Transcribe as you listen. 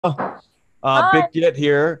Big Get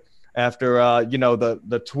here after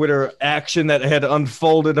the Twitter action that had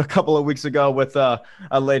unfolded a couple of weeks ago with a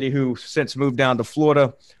lady who since moved down to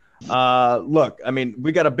Florida. Look, I mean,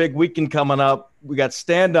 we got a big weekend coming up. We got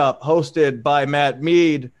Stand Up hosted by Matt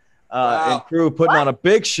Mead and crew putting on a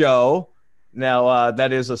big show. Now,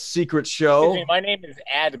 that is a secret show. Excuse me, my name is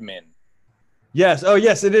Admin. Yes. Oh,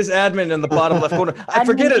 yes, it is Admin in the bottom left corner. I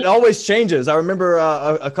forget it always changes. I remember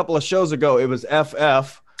a couple of shows ago, it was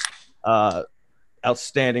FF.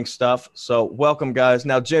 Outstanding stuff. So welcome, guys.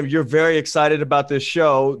 Now, Jim, you're very excited about this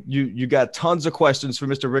show. You got tons of questions for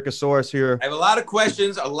Mr. Rickosaurus here. I have a lot of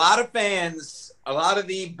questions, a lot of fans, a lot of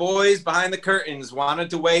the boys behind the curtains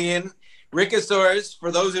wanted to weigh in. Rickosaurus,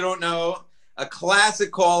 for those who don't know, a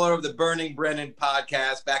classic caller of the Burning Brennan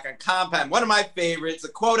podcast back on Compound. One of my favorites, a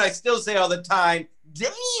quote I still say all the time,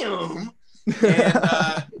 damn.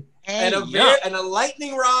 And a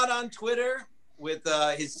lightning rod on Twitter with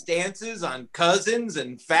his stances on cousins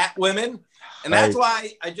and fat women. And that's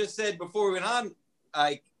why I just said before we went on,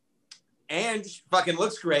 Ange fucking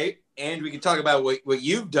looks great. And we can talk about what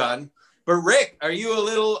you've done. But Rick, are you a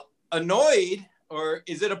little annoyed, or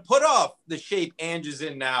is it a put off the shape Ange is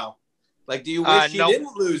in now? Like, do you wish she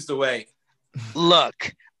didn't lose the weight?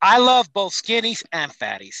 Look, I love both skinnies and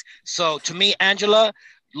fatties. So to me, Angela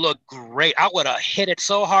looked great. I would have hit it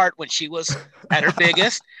so hard when she was at her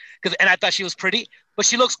biggest. And I thought she was pretty, but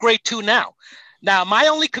she looks great too now. Now, my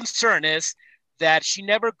only concern is that she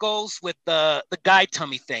never goes with the guy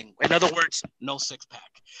tummy thing. In other words, no six pack.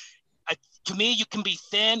 To me, you can be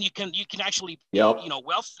thin. You can actually, look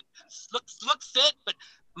fit. But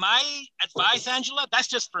my advice, Angela, that's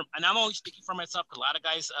just and I'm only speaking for myself, because a lot of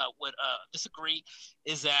guys would disagree,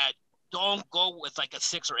 is that don't go with like a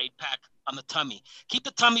 6 or 8 pack on the tummy. Keep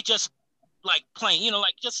the tummy just like plain,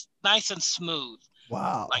 like just nice and smooth.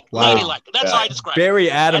 Wow. Ladylike. That's how I describe it. Very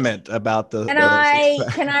adamant about the. Can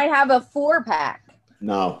I have a 4-pack?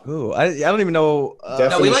 No. Ooh, I don't even know.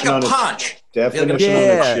 No, we like a punch. Definition on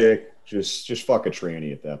the chick. Just fuck a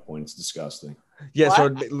tranny at that point. It's disgusting. Yeah, so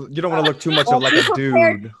you don't want to look too much of like a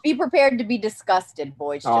dude. Be prepared to be disgusted,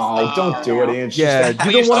 boys. Don't do it, Ange. Yeah,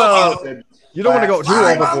 you don't want to go too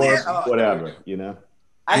overboard. Whatever,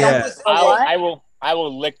 I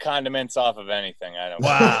will lick condiments off of anything. I don't.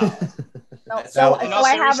 Wow.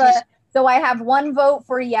 So I have one vote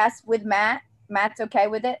for yes with Matt. Matt's okay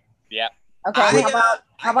with it? Yeah. Okay.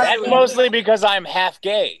 How about that's mostly because I'm half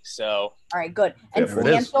gay, so. All right, good. And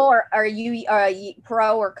Stancil, or are you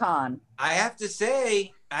pro or con? I have to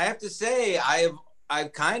say,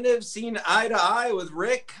 I've kind of seen eye to eye with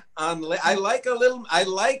Rick on. I like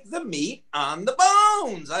the meat on the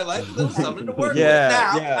bones. I like a little something to work with.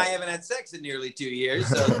 Now I haven't had sex in nearly 2 years,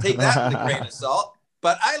 so take that with a grain of salt.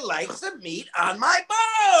 But I like some meat on my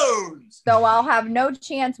bones. So I'll have no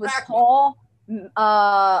chance with Paul,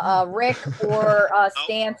 Rick, or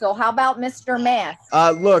Stancil. How about Mr. Mask?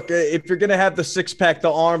 Look, if you're gonna have the 6-pack,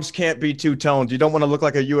 the arms can't be too toned. You don't want to look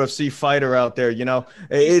like a UFC fighter out there.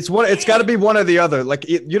 It's got to be one or the other. Like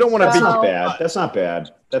you don't want to be. Not bad. That's not bad.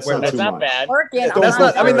 That's not bad.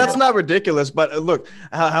 That's not ridiculous. But look,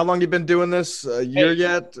 how long you been doing this? A year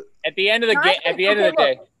yet? At the end of the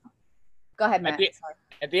day. Go ahead, Matt.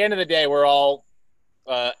 At the end of the day, we're all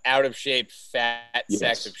out of shape, fat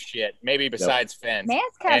sacks of shit. Maybe besides Fence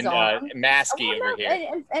and Masky over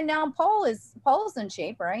here. And now Paul's in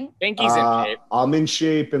shape, right? Pinky's in shape. I'm in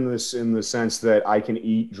shape in the sense that I can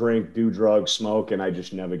eat, drink, do drugs, smoke, and I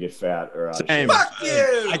just never get fat or out of shape. Fuck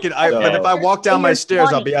you! But if I walk down my stairs,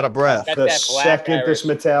 I'll be out of breath. The second this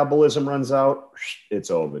metabolism runs out, it's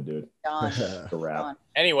over, dude. It's a wrap.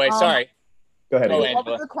 Anyway, sorry. Go ahead. What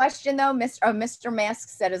was the question though? Mr. Mask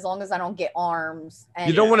said, as long as I don't get arms. And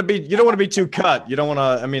you don't want to be too cut. You don't want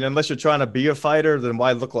to. I mean, unless you're trying to be a fighter, then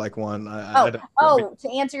why look like one? To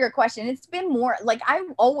answer your question, it's been more like I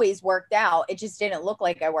always worked out. It just didn't look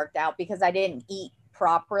like I worked out because I didn't eat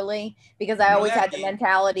properly, because I always had the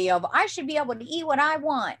mentality of I should be able to eat what I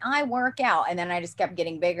want. I work out, and then I just kept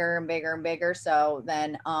getting bigger and bigger and bigger. So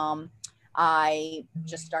then I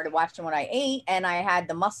just started watching what I ate, and I had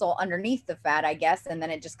the muscle underneath the fat, I guess, and then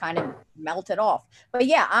it just kind of melted off. But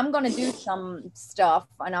yeah, I'm going to do some stuff,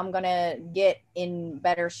 and I'm going to get in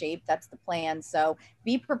better shape. That's the plan. So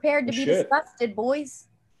be prepared to be disgusted, boys.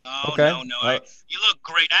 Oh, okay. No. You look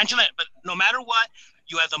great, Angela, but no matter what,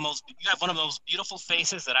 you have one of those beautiful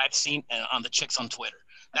faces that I've seen on the chicks on Twitter.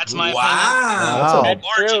 That's my opinion.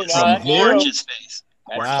 That's gorgeous face.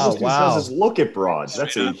 Wow. Look at broads.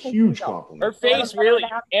 That's a huge compliment. Her face really,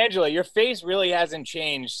 Angela, your face really hasn't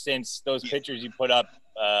changed since those pictures you put up,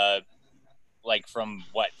 like from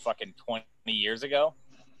what, fucking 20 years ago?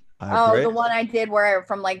 Oh, the one I did where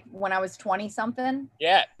from like when I was 20 something.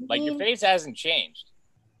 Yeah, like your face hasn't changed.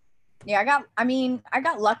 Yeah, I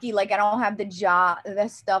got lucky. Like I don't have the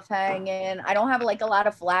stuff hanging. I don't have like a lot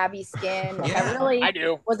of flabby skin. Like, I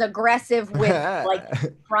do. Was aggressive with like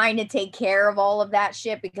trying to take care of all of that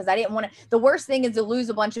shit because I didn't want to. The worst thing is to lose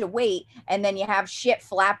a bunch of weight and then you have shit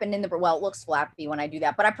flapping in the. Well, it looks flappy when I do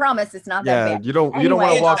that, but I promise it's not that bad. You don't want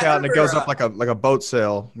to walk out and it goes up like a boat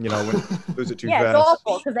sail. You know, when you lose it too fast. It's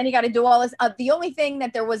awful because then you got to do all this. The only thing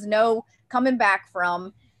that there was no coming back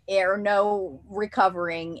from. Or no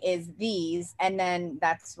recovering is these, and then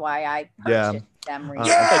that's why I purchased them. I'll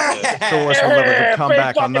never come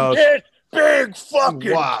back on those. Big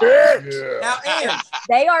fucking Now,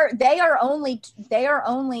 they are only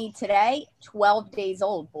today 12 days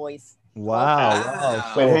old, boys.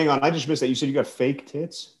 Wow. Wait, hang on. I just missed that. You said you got fake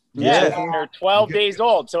tits? Yeah. They're 12 days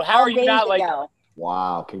old. So how are you not like?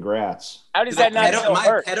 Wow, congrats. How does that not am I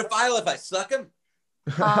a pedophile if I suck him?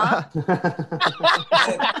 Pedophile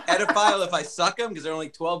if I suck them because they're only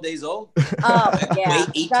 12 days old. Wait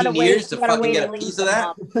 18 years to fucking get a piece of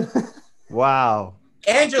that. Wow.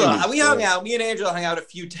 Angela, me and Angela hung out a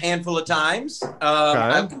handful of times.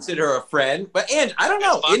 I consider her a friend, but I don't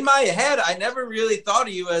know. In my head, I never really thought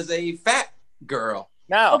of you as a fat girl.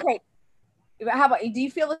 No. Okay. How about you? Do you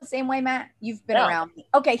feel the same way, Matt? You've been around me.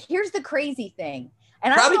 Okay. Here's the crazy thing,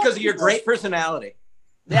 and probably because of your great personality.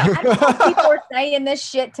 Yeah, I know people are saying this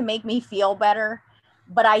shit to make me feel better,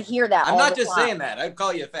 but I hear that. I'm not just saying that. I'd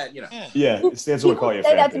call you a fat, Yeah, it stands to call you a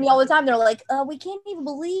fat. Say that to me all the time. They're like, we can't even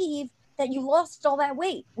believe that you lost all that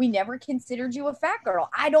weight. We never considered you a fat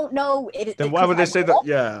girl. I don't know. Then why would they say that?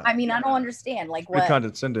 Yeah. I mean, I don't understand. Like what?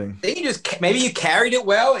 Condescending. Maybe you carried it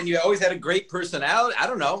well and you always had a great personality. I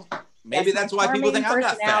don't know. Maybe that's why people think I'm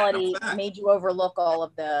not fat. Made you overlook all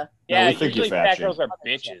of the. Yeah, usually fat girls are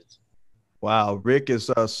bitches. Wow, Rick is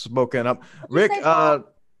smoking up. Rick, you got.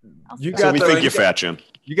 So we think you're fat, Jim.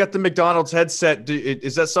 You got the McDonald's headset.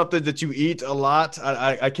 Is that something that you eat a lot?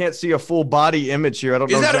 I can't see a full body image here. I don't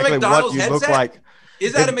know exactly what you look like.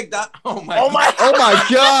 Is that a McDonald's? Oh my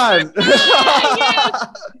God!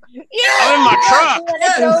 I'm in my truck.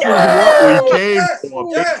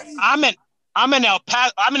 I'm in El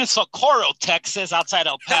Paso. I'm in Socorro, Texas, outside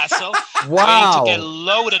El Paso. Wow. Waiting to get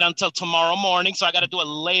loaded until tomorrow morning, so I got to do a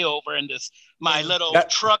layover in my little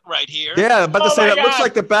truck right here. Yeah, about to say that looks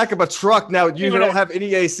like the back of a truck. Now you don't have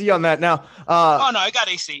any AC on that. Now, oh no, I got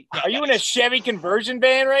AC. Are you in a Chevy conversion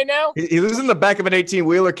van right now? He lives in the back of an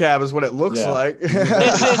 18-wheeler cab, is what it looks like. This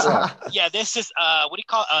is what do you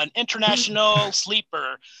call an international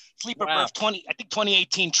sleeper berth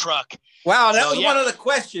 2018 truck. Wow, that was one of the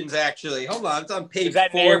questions, actually. Hold on, it's on page 4. Is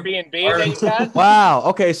that an Airbnb that you got? Wow.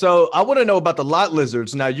 Okay, so I want to know about the lot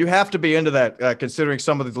lizards. Now, you have to be into that, considering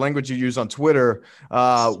some of the language you use on Twitter.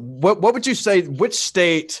 What would you say? Which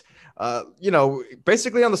state?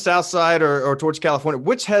 Basically on the south side or towards California,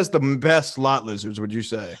 which has the best lot lizards? Would you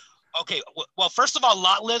say? Okay, well, first of all,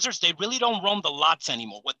 lot lizards, they really don't roam the lots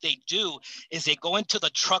anymore. What they do is they go into the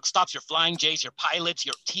truck stops, your Flying J's, your pilots,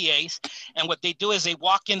 your TAs, and what they do is they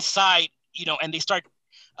walk inside, and they start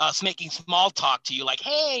making small talk to you like,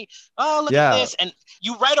 hey, look at this. And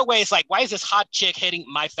you right away, it's like, why is this hot chick hitting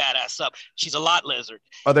my fat ass up? She's a lot lizard.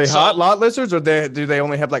 Are they hot lot lizards or do they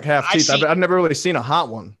only have like half teeth? I've never really seen a hot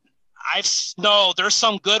one. No, there's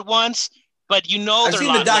some good ones, but I've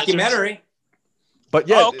seen the documentary. Lizards. But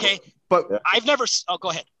yeah, okay. But I've never. Oh,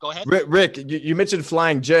 go ahead. Rick, you mentioned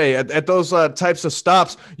Flying J. At those types of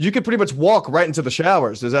stops, you could pretty much walk right into the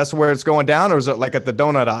showers. Is that where it's going down, or is it like at the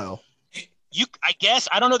donut aisle? I guess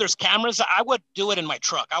I don't know. There's cameras. I would do it in my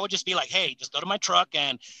truck. I would just be like, hey, just go to my truck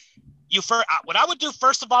and what I would do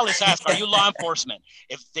first of all is ask, are you law enforcement?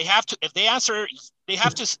 If they have to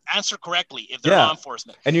answer correctly if they're law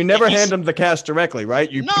enforcement. And you never hand them the cash directly,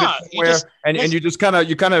 right? You put it somewhere and you just kind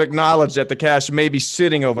of acknowledge that the cash may be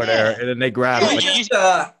sitting over there, and then they grab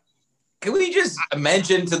it. Can we just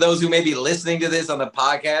mention to those who may be listening to this on the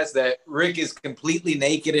podcast that Rick is completely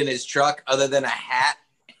naked in his truck other than a hat?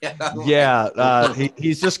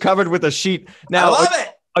 He's just covered with a sheet. Now, I love it.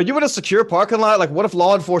 Are you in a secure parking lot? Like, what if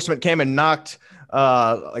law enforcement came and knocked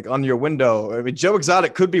on your window? I mean, Joe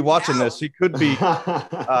Exotic could be watching this. He could be,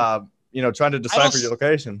 trying to decipher your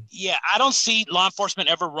location. Yeah, I don't see law enforcement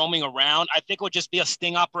ever roaming around. I think it would just be a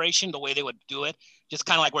sting operation, the way they would do it. Just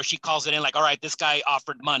kind of like where she calls it in, like, all right, this guy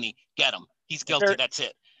offered money. Get him. He's guilty. That's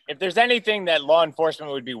it. If there's anything that law enforcement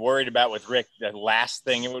would be worried about with Rick, the last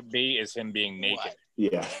thing it would be is him being naked. What?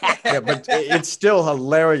 Yeah. But it's still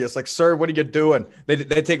hilarious. Like, sir, what are you doing?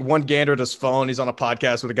 They take one gander at his phone. He's on a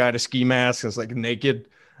podcast with a guy in a ski mask. It's like naked.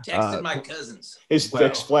 Texting my cousins. His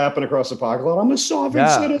dick's flapping across the parking lot. I'm a sovereign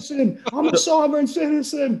citizen. I'm a sovereign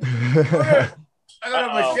citizen. I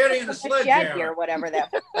got a machete in the sledgehammer or whatever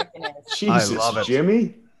that fucking is. Jesus, I love it.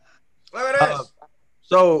 Jimmy. Look at this.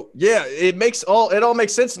 So yeah, it all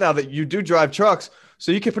makes sense now that you do drive trucks.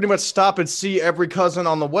 So you can pretty much stop and see every cousin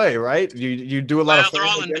on the way, right? You do a lot of.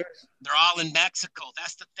 They're all in Mexico.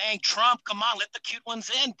 That's the thing. Trump, come on, let the cute ones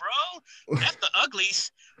in, bro. That's the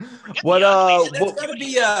uglies. What That's gotta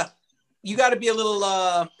be you got to be a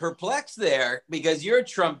little perplexed there because you're a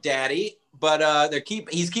Trump daddy, but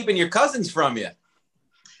he's keeping your cousins from you.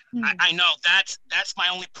 I know that's my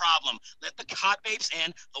only problem. Let the hot babes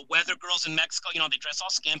in, the weather girls in Mexico. You know they dress all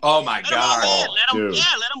skimpy. Oh my God! Let them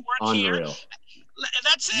work Unreal. here.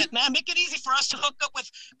 That's it, man. Make it easy for us to hook up with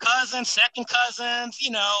cousins, second cousins,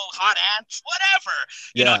 hot aunts, whatever.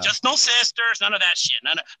 You know, just no sisters, none of that shit.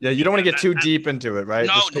 You don't want to get too deep into it, right?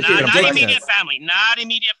 No, not immediate family. Not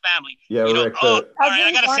immediate family. Yeah, Rick. All right,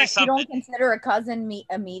 I gotta say something. You don't consider a cousin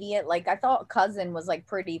immediate? Like I thought cousin was like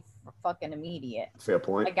pretty fucking immediate. Fair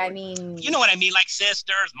point. Like I mean, you know what I mean? Like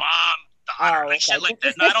sisters, mom. Shit like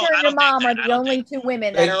that. No, I don't. And your mom are the only two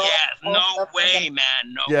women that are. No way, man.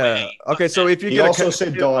 No way. Okay, so if you he also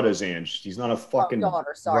said daughters, Ange. He's not a fucking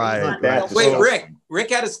daughter. Sorry. Right. Wait,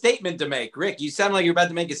 Rick had a statement to make. Rick, you sound like you're about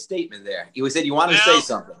to make a statement there. You said you wanted to say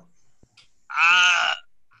something. Why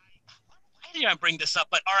did I bring this up?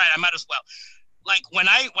 But all right, I might as well. Like when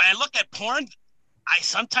I look at porn, I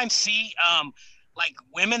sometimes see like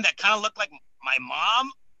women that kind of look like my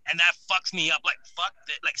mom. And that fucks me up. Like, fuck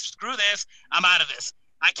this. Like, screw this. I'm out of this.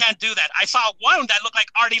 I can't do that. I saw one that looked like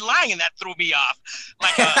Artie Lang, and that threw me off.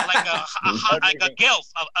 Like a gilf,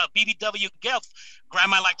 a BBW gilf.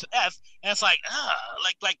 Grandma like to F, and it's like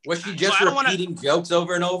was she just repeating jokes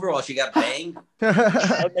over and over while she got banged?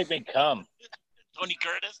 That would make me come. Tony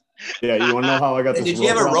Curtis. Yeah, you want to know how I got this? Did you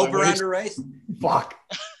have a rope around her waist? Fuck.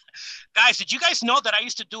 Guys, did you guys know that I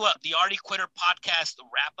used to do the Artie Quitter podcast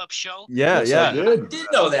wrap-up show? Yeah. I did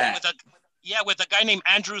know that. With a guy named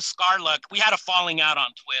Andrew Scarluck. We had a falling out on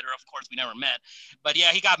Twitter. Of course, we never met. But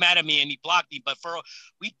yeah, he got mad at me and he blocked me. But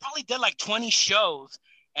we probably did like 20 shows.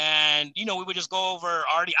 And, we would just go over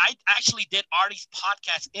Artie. I actually did Artie's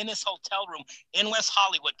podcast in his hotel room in West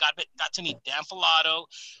Hollywood. Got to meet Dan Filato.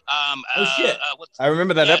 Shit. I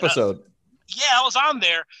remember that episode. I was on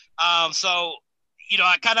there. So...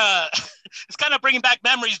 it's kind of bringing back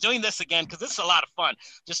memories doing this again because this is a lot of fun.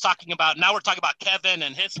 Just talking about now we're talking about Kevin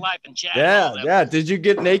and his life and Jack. Yeah. Did you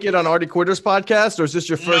get naked on Artie Quitter's podcast, or is this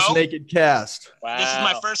your first naked cast? Wow. This is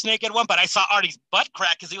my first naked one, but I saw Artie's butt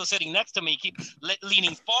crack because he was sitting next to me. He keep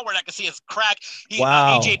leaning forward. I could see his crack.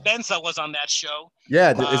 Wow. AJ Benza was on that show.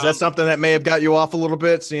 Yeah, is that something that may have got you off a little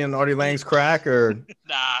bit, seeing Artie Lang's crack, or?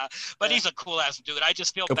 Nah, but he's a cool ass dude. I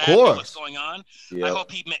just feel bad for what's going on. Yep. I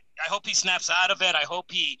hope he snaps out of it.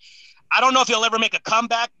 I don't know if he'll ever make a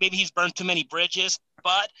comeback. Maybe he's burned too many bridges,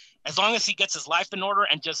 but as long as he gets his life in order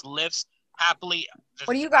and just lives happily.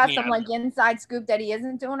 What do you got? Some like inside scoop that he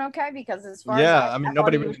isn't doing okay? Because as far as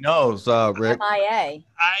nobody really knows, Rick. MIA.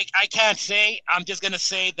 I can't say. I'm just gonna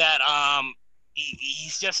say that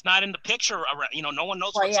he's just not in the picture. No one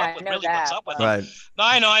knows what's up with him. Right. No,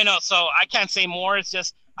 I know. So I can't say more. It's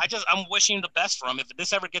just. I'm wishing him the best for him. If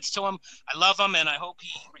this ever gets to him, I love him, and I hope he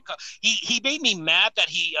recovers. He made me mad that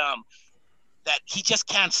he just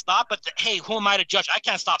can't stop. But hey, who am I to judge? I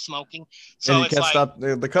can't stop smoking. So and you can't stop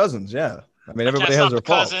the cousins. Yeah, I mean everybody has their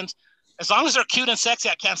fault. Cousins. As long as they're cute and sexy,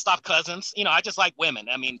 I can't stop cousins. I just like women.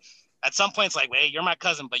 I mean, at some point it's like, hey, you're my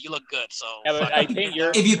cousin, but you look good. So I think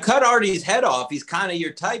if you cut Artie's head off, he's kind of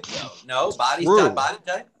your type, though. No, body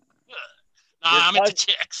type. I'm into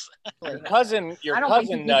chicks. Your cousin, you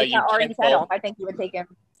already said I think you would take him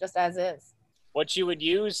just as is. What you would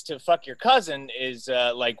use to fuck your cousin is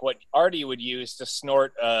like what Artie would use to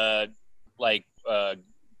snort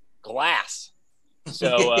glass.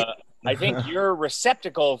 So I think your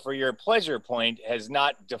receptacle for your pleasure point has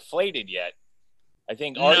not deflated yet. I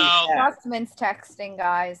think Artie. Adjustments texting,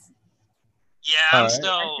 guys. Yeah, I'm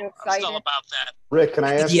still about that. Rick, can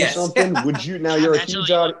I ask you something? Would you now? You're a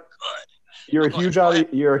huge Artie. You're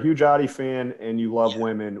a huge Artie fan, and you love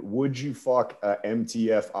women. Would you fuck a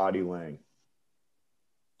MTF Artie Lang?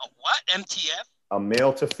 A what? MTF? A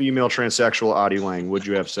male to female transsexual Artie Lang. Would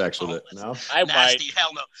you have sex with it? No. I Nasty,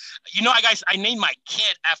 hell no. Guys, I named my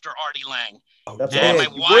kid after Artie Lang. Oh, that's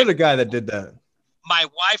awesome. You're the guy that did that. My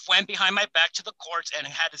wife went behind my back to the courts and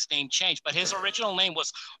had his name changed, but his original name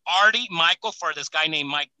was Artie Michael for this guy named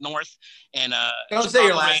Mike North. And don't say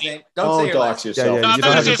your last name. Don't say your last name. Yourself. No,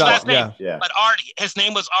 that was his last name. Yeah. But Artie, his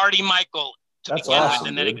name was Artie Michael to begin with,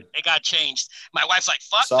 and then it got changed. My wife's like,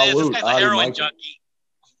 "Fuck this! This guy's a heroin junkie."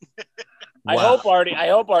 I hope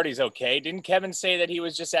Artie's okay. Didn't Kevin say that he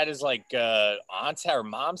was just at his like aunt's or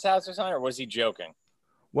mom's house or something, or was he joking?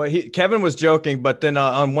 Well, Kevin was joking, but then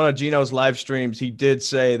on one of Gino's live streams, he did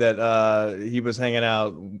say that he was hanging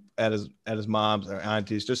out at his mom's or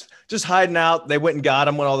auntie's, just hiding out. They went and got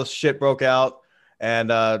him when all this shit broke out, and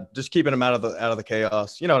just keeping him out of the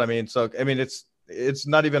chaos. You know what I mean? So I mean, it's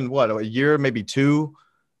not even a year, maybe 2,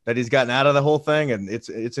 that he's gotten out of the whole thing, and it's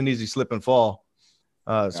an easy slip and fall,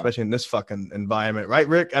 especially in this fucking environment, right,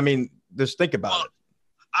 Rick? I mean, just think about it.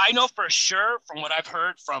 I know for sure from what I've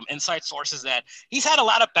heard from inside sources that he's had a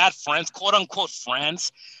lot of bad friends, quote unquote friends,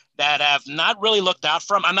 that have not really looked out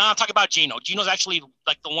for him. I'm not talking about Gino. Gino's actually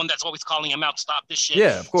like the one that's always calling him out, stop this shit.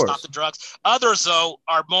 Yeah, of course. Stop the drugs. Others, though,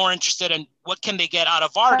 are more interested in what can they get out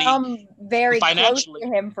of Artie. Very close to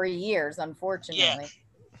him for years, unfortunately.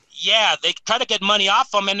 Yeah, they try to get money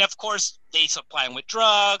off him, and of course they supply him with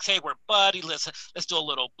drugs. Hey, we're buddy. Let's do a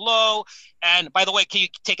little blow. And by the way, can you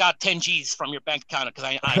take out 10 G's from your bank account because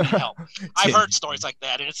I need help? I've heard stories like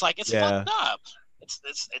that, and it's like it's fucked up.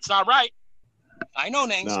 It's not right. I know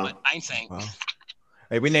names, but I ain't saying. Well,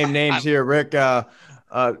 hey, we name names here, Rick.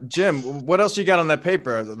 Jim, what else you got on that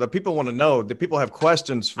paper? The people want to know. The people have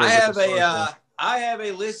questions for. I have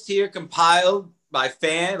a list here compiled by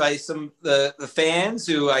some the fans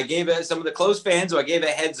who I gave some of the close fans who I gave a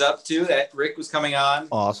heads up to that Rick was coming on.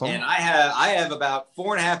 Awesome. And I have about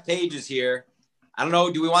 4.5 pages here. I don't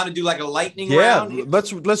know. Do we want to do like a lightning round? Yeah,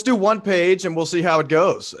 let's do one page and we'll see how it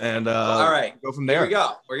goes. And all right, go from there. Here we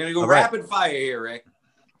go. We're gonna go rapid fire here, Rick.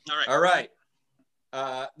 All right.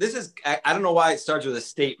 This is I don't know why it starts with a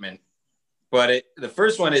statement, but the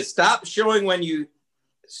first one is stop showing when you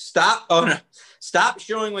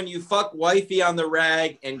fuck wifey on the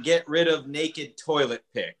rag and get rid of naked toilet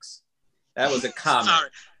pics. That was a comment. Sorry,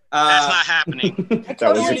 that's not happening. I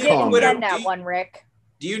totally didn't get that one, Rick.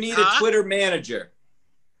 Do you need a Twitter manager?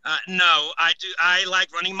 No, I do. I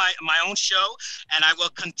like running my own show, and I will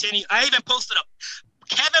continue. I even posted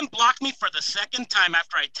Kevin blocked me for the second time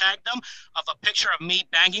after I tagged him of a picture of me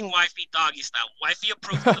banging wifey doggy style. Wifey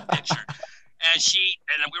approved of the picture. And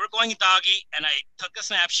we were going doggy, and I took a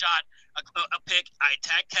snapshot, a pic. I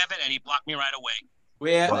tagged Kevin, and he blocked me right away.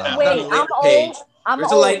 Wait, I'm old.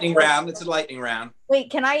 It's a lightning round. It's a lightning round. Wait,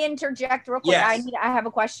 can I interject real quick? Yes. I have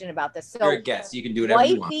a question about this. So, you're a guest. You can do whatever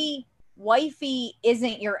you want. Wifey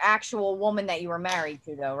isn't your actual woman that you were married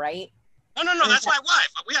to, though, right? No. That's my wife.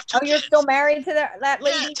 We have 2 kids. You're still married to that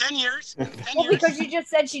lady? Yeah, 10 years. 10 well, years. because you just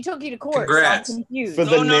said she took you to court. Congrats. So I'm confused.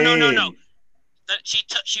 No.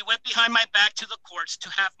 She went behind my back to the courts to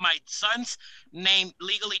have my son's name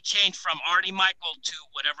legally changed from Artie Michael to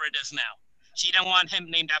whatever it is now. She didn't want him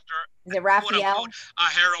named after is it Raphael? A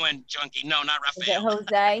heroin junkie. No, not Raphael. Is it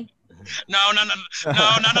Jose? No, none of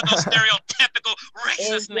those stereotypical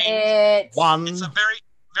racist names. It's a very,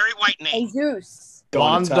 very white name. Jesus.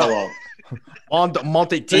 Donatello. On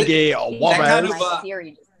Montetigre.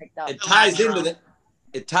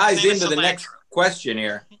 It ties into the next question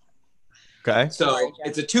here. Okay. So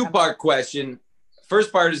it's a 2-part question.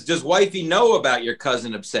 First part is, does wifey know about your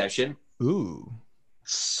cousin obsession? Ooh.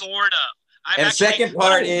 Sort of. And second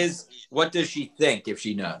part is, what does she think if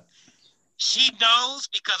she knows? She knows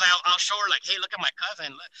because I'll show her like, hey, look at my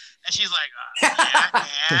cousin. And she's like, yeah,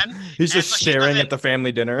 man. He's just staring at the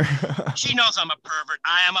family dinner. She knows I'm a pervert.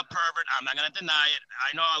 I am a pervert. I'm not going to deny it.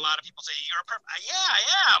 I know a lot of people say, you're a pervert. Yeah, I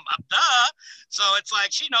am. Duh. So it's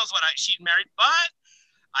like, she knows she's married, but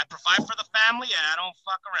I provide for the family and I don't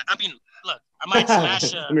fuck around. I mean, look, I might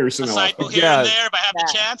smash a cycle here and there if I have the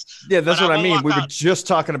chance. Yeah, that's what I mean. We were just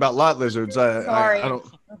talking about lot lizards. Sorry. I don't.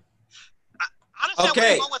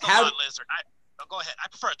 Okay. Go ahead. I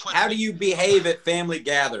prefer a Twitter. How do you behave at family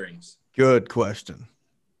gatherings? Good question.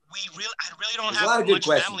 I really don't have much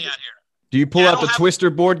family out here. Do you pull out the Twister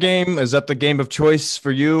board game? Is that the game of choice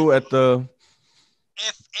for you at the?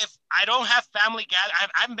 If I don't have family gather, I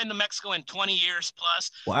haven't been to Mexico in 20 years plus.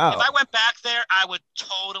 Wow. If I went back there, I would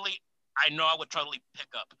totally pick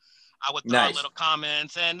up. I would throw little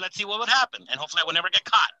comments and let's see what would happen. And hopefully I would never get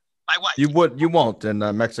caught by wife. You won't in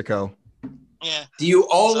Mexico. Yeah. Do you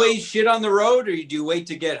always shit on the road or do you wait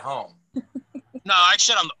to get home? No, I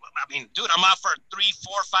shit on I mean, dude, I'm out for 3,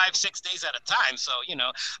 4, 5, 6 days at a time. So,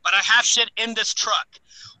 but I have shit in this truck.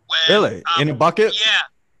 Really? In a bucket?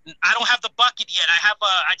 Yeah. I don't have the bucket yet.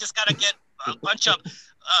 I just got to get a bunch of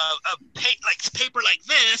paper like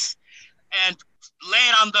this and lay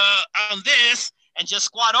it on this and just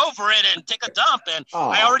squat over it and take a dump. And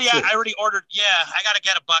I already ordered. Yeah, I got to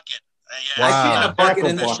get a bucket. Yeah. Wow. I shit in a bucket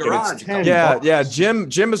in the garage. Yeah.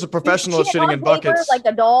 Jim is a professional at shitting in buckets. Like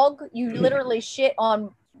a dog, you literally shit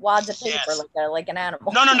on wads of paper like an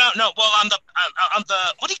animal. No. Well, on the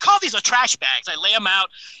what do you call these? Are trash bags. I lay them out,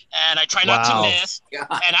 and I try not to miss. God.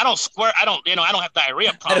 And I don't squirt. I don't have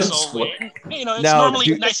diarrhea problems. So it's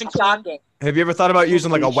normally nice and clean. Have you ever thought about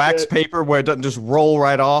using like a wax paper where it doesn't just roll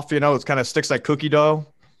right off? It kind of sticks like cookie dough.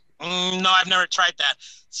 No, I've never tried that.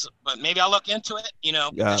 So, but maybe I'll look into it.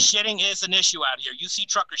 The shitting is an issue out here. You see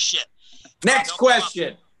truckers shit. Next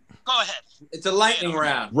question. Go ahead. It's a lightning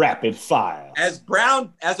round. Rapid fire. As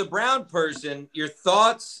a brown person, your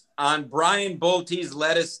thoughts on Brian Bolte's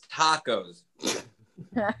lettuce tacos?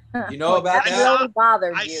 You know about that? That really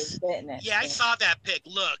bothered you, didn't it? Yeah, I saw that pic.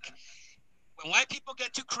 Look, when white people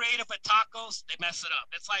get too creative with tacos, they mess it up.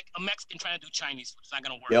 It's like a Mexican trying to do Chinese food. It's not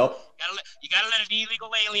going to work. Yep. You gotta let an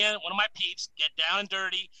illegal alien, one of my peeps, get down and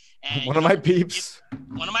dirty. And one of my peeps,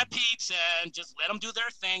 and just let them do their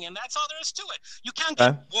thing. And that's all there is to it. You can't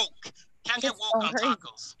get woke. Can't get woke on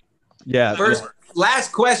tacos. Yeah.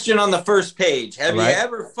 Last question on the first page. Have you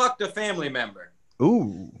ever fucked a family member?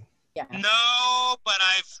 Ooh. Yeah. No, but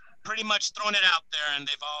I've pretty much thrown it out there, and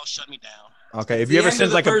they've all shut me down. Okay. Have you ever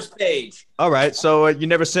sent like first page? All right. So you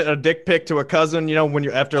never sent a dick pic to a cousin? When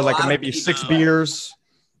you're after maybe 6 beers.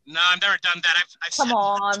 No, I've never done that. Come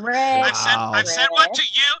on, Rick. I've sent one to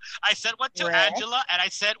you. I sent one to Angela, and I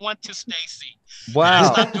sent one to Stacy. Wow.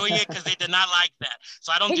 I stopped doing it because they did not like that.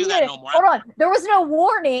 So I don't do that no more. Hold on. There was no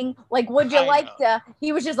warning. Like, would you like to?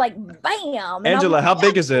 He was just like, bam. Angela, how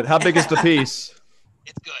big is it? How big is the piece?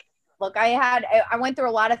 It's good. Look, I went through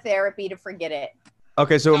a lot of therapy to forget it.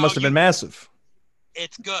 Okay, so it must have been massive.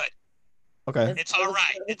 It's good. Okay. It's all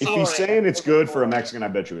right. If he's saying it's good for a Mexican, I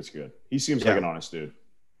bet you it's good. He seems like an honest dude.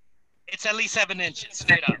 It's at least 7 inches,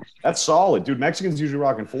 straight up. That's solid, dude. Mexicans usually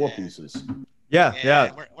rocking 4 pieces. Yeah.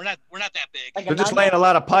 We're not that big. They're just laying a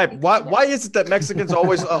lot of pipe. Why is it that Mexicans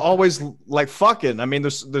always like fucking? I mean,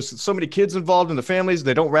 there's so many kids involved in the families.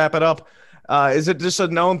 They don't wrap it up. Is it just a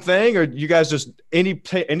known thing, or you guys just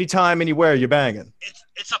anytime, anywhere you're banging?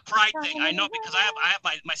 It's a pride thing. I know because I have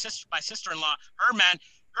my sister-in-law.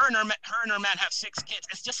 Her and her man have 6 kids.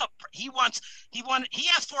 It's just he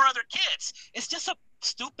has 4 other kids. It's just a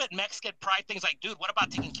stupid Mexican pride things. Like, dude, what about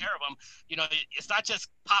taking care of them? It's not just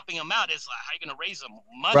popping them out. It's like, how are you gonna raise them?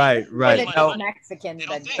 Money. Right. Mexicans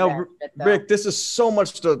Rick, this is so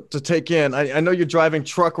much to take in. I know you're driving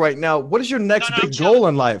truck right now. What is your next big goal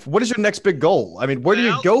in life? What is your next big goal? I mean, where do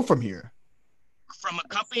you go from here? From a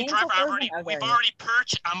company driver, I'm already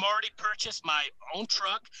purchased my own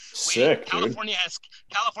truck. Sick, California has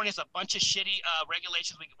a bunch of shitty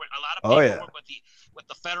regulations. A lot of paperwork with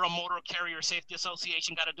the Federal Motor Carrier Safety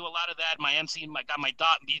Association. Got to do a lot of that. My MC got my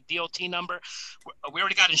DOT number. We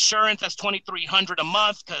already got insurance. That's $2,300 a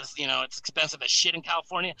month because it's expensive as shit in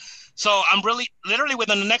California. So I'm literally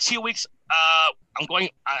within the next few weeks. I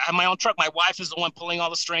have my own truck. My wife is the one pulling all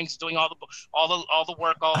the strings, doing all the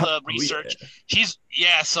work, all the research.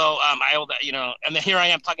 So I owe that, and then here I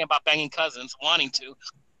am talking about banging cousins, wanting to,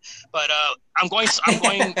 but I'm going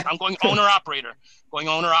owner operator.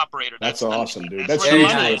 That's awesome, dude. That's huge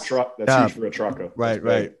for a truck. That's huge for a trucker.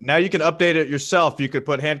 Right. Now you can update it yourself. You could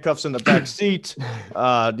put handcuffs in the back seat,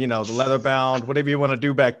 the leather bound, whatever you want to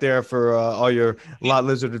do back there for all your Lot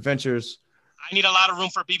Lizard adventures. I need a lot of room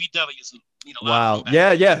for BBWs. Wow.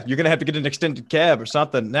 Yeah. You're going to have to get an extended cab or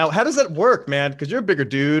something. Now, how does that work, man? Because you're a bigger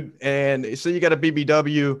dude. And so you got a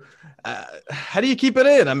BBW. How do you keep it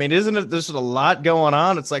in? I mean, there's a lot going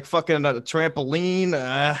on. It's like fucking a trampoline.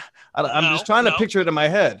 I'm just trying to picture it in my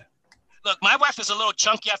head. Look, my wife is a little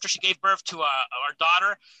chunky after she gave birth to our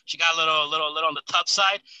daughter. She got a little on the tough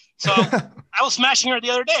side. So I was smashing her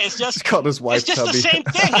the other day. It's just called his wife it's just tubby. The same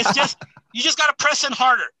thing. It's just you just got to press in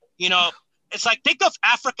harder. It's like think of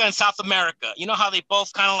Africa and South America. You know how they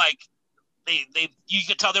both kind of like you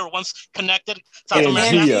could tell they were once connected. South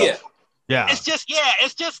America. Yeah. It's just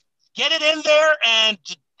get it in there and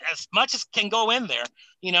as much as can go in there,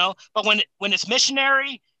 But when it's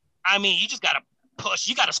missionary, I mean, you just gotta push.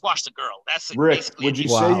 You gotta squash the girl. That's Rick. Would you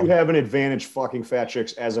say you have an advantage fucking fat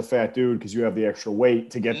chicks as a fat dude because you have the extra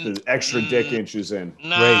weight to get the extra dick inches in?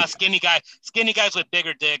 Nah, skinny guys with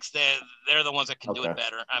bigger dicks, they're the ones that can do it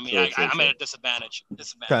better. I mean, I'm at a disadvantage.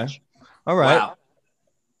 Okay. All right. Wow.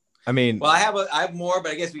 I mean, well, I have more,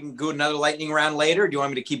 but I guess we can go another lightning round later. Do you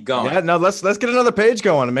want me to keep going? Yeah, no. Let's get another page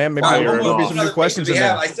going, man. Maybe there'll be some new questions in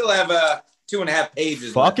there. I still have 2.5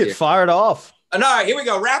 pages. Fuck it, fire it off. All right, here we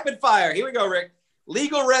go. Rapid fire. Here we go, Rick.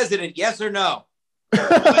 Legal resident, yes or no?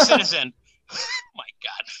 Citizen. My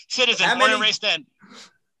God, citizen. Born and raised in.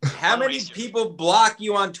 How many people block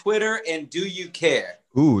you on Twitter, and do you care?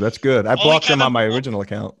 Ooh, that's good. I blocked them on my original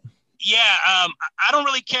account. Yeah, I don't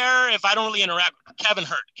really care if I don't really interact with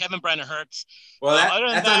Kevin Brennan Hurts. Well,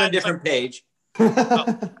 that's on a different page.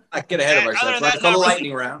 I get ahead of ourselves. Let's call the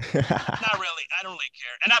lightning round. Not really. I don't really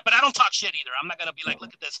care. But I don't talk shit either. I'm not gonna be like,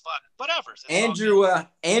 look at this fuck. Whatever.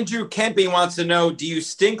 Andrew Kempe wants to know: do you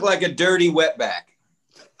stink like a dirty wetback?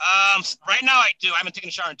 Right now I do. I haven't taken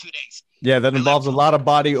a shower in 2 days. Yeah, that involves a lot of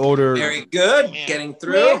body odor. Very good. Man. Getting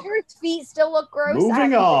through. Andrew's feet still look gross.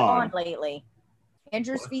 Moving on lately.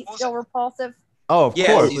 Andrew's feet still repulsive. Oh, of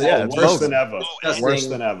course. Yeah, it's worse than ever. Worse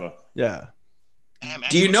than ever. Yeah.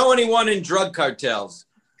 Do you know anyone in drug cartels?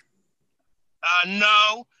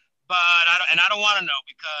 No, but I don't want to know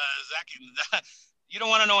because you don't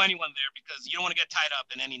want to know anyone there because you don't want to get tied up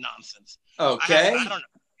in any nonsense. Okay. I don't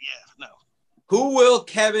know. Yeah, no. Who will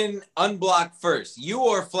Kevin unblock first, you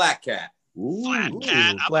or Flat Cat?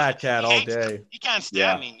 Flat Cat all day. You can't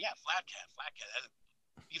stand me. Yeah, Flat Cat. That's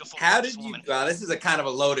a beautiful. How did you? This is a kind of a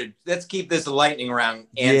loaded. Let's keep this a lightning round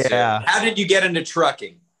answer. Yeah. How did you get into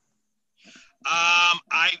trucking?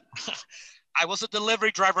 I was a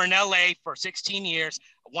delivery driver in LA for 16 years.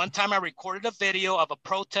 One time I recorded a video of a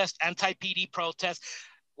protest, anti-PD protest.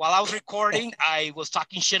 While I was recording, I was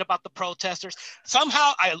talking shit about the protesters.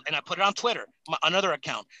 Somehow, I put it on Twitter, another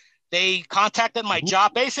account. They contacted my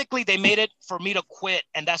job. Basically, they made it for me to quit,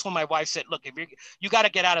 and that's when my wife said, "Look, if you got to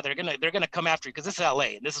get out of there. They're gonna come after you because this is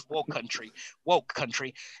LA and this is woke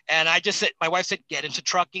country." And I just said, my wife said, "Get into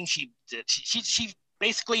trucking." She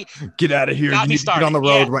basically get out of here. You need to get on the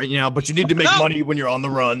road right now, but you need to make money when you're on the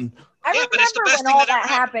run. I remember when all that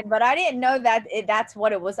happened, but I didn't know that that's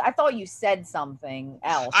what it was. I thought you said something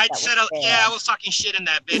else. I was talking shit in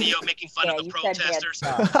that video, making fun of the protesters.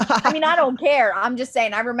 I mean, I don't care. I'm just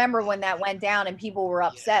saying, I remember when that went down and people were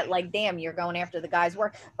upset, like, damn, you're going after the guy's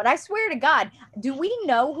work. But I swear to God, do we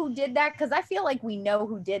know who did that? Because I feel like we know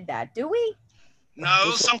who did that. Do we? No, it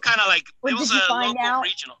was some kind of like, it was a local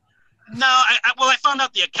regional. No, I found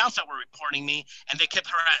out the accounts that were reporting me, and they kept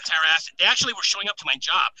harassing. They actually were showing up to my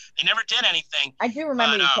job. They never did anything. I do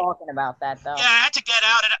remember you talking about that, though. Yeah, I had to get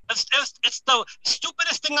out. It's the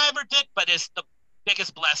stupidest thing I ever did, but it's the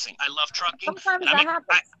biggest blessing. I love trucking. Sometimes that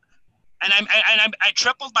happens. I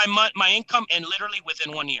tripled my income in literally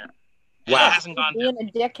within 1 year. Wow. It hasn't gone down. Being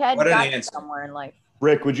a dickhead got somewhere in life.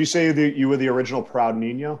 Rick, would you say that you were the original Proud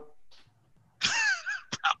Nino?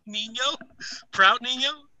 Proud Nino?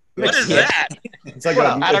 What is that? It's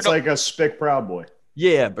like a spick Proud Boy.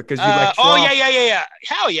 Yeah, because you like. Yeah.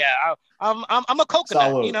 Hell yeah! I'm a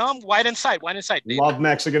coconut. Salud. You know, I'm white inside. Baby. Love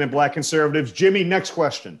Mexican and Black conservatives. Jimmy, next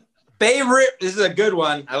question. Favorite. This is a good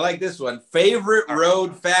one. I like this one. Favorite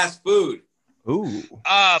road fast food. Ooh.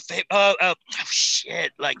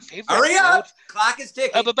 Shit. Like favorite. Hurry up! Clock is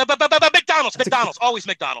ticking. McDonald's. Always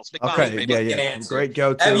McDonald's. Okay. Yeah. Great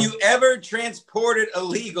go-to. Have you ever transported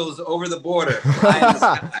illegals over the border?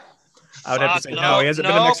 I would have to say no. He hasn't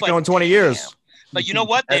been to Mexico in 20 years. But you know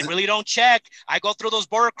what? They really don't check. I go through those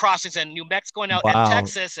border crossings in New Mexico and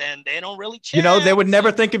Texas, and they don't really check. You know, they would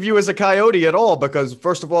never think of you as a coyote at all because,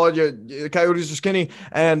 first of all, your coyotes are skinny,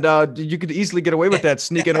 and you could easily get away with that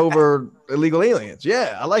sneaking over illegal aliens.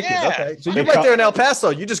 Yeah, I like it. Okay, so you're right there in El Paso.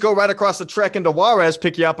 You just go right across the trek into Juarez,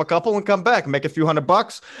 pick you up a couple, and come back, make a few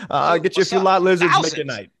 $100, get you a few lot lizards, make your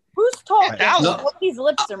night. Who's talking? What these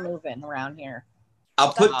lips are moving around here.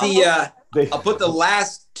 I'll put the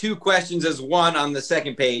last two questions as one on the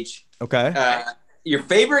second page. Okay. Your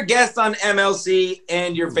favorite guest on MLC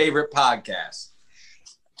and your favorite podcast.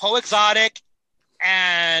 Ho Exotic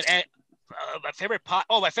and my favorite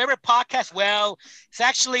podcast. Well, it's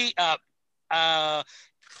actually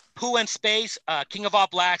Pooh and Space, King of All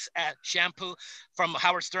Blacks at Shampoo from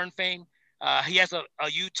Howard Stern fame. He has a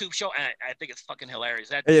YouTube show, and I think it's fucking hilarious.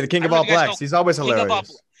 The King of All Blacks. He's always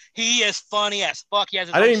hilarious. He is funny as fuck. I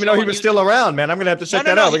didn't even know he was still around, man. I'm going to have to check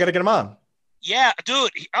that out. We got to get him on. Yeah,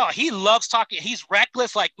 dude. He loves talking. He's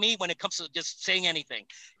reckless like me when it comes to just saying anything.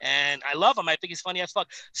 And I love him. I think he's funny as fuck.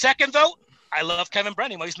 Second, though, I love Kevin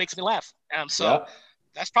Brennan. He always makes me laugh.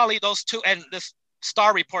 That's probably those two. And this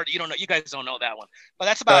Star Report, you guys don't know that one. But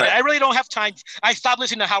that's about it. I really don't have time. I stopped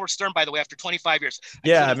listening to Howard Stern, by the way, after 25 years.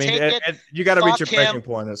 I mean, you got to reach your breaking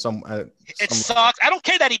point at some. It sucks. I don't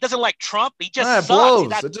care that he doesn't like Trump. He just sucks.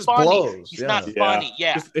 Blows. It just blows. He's not funny.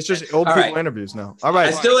 Yeah. It's just old people interviews now. All right.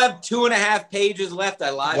 I still have 2.5 pages left.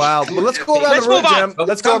 I lied. Wow. But let's go around the room, Jim.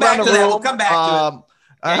 Let's go around the room. We'll come back to it.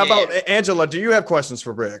 How about Angela? Do you have questions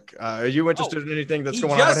for Rick? Are you interested in anything that's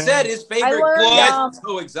going on? He just said his favorite guest is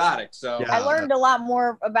So Exotic. So I learned a lot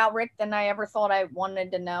more about Rick than I ever thought I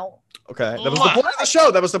wanted to know. Okay, that was the point of the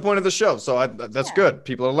show. That was the point of the show. So that's good.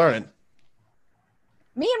 People are learning.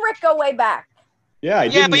 Me and Rick go way back. Yeah,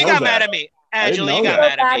 but you got mad at me. Angela, you got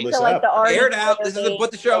mad at me. Air it out. This is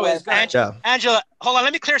what the show is. Angela, hold on.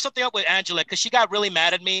 Let me clear something up with Angela because she got really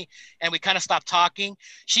mad at me and we kind of stopped talking.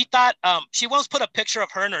 She thought she once put a picture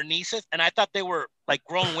of her and her nieces, and I thought they were like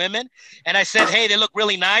grown women. And I said, hey, they look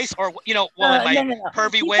really nice, or in my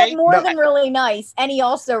pervy way. Said more than really nice, and he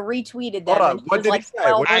also retweeted them. Hold on. What did he say?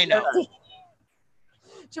 I know.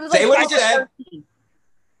 She was like, say what he said.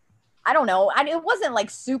 I don't know. It wasn't like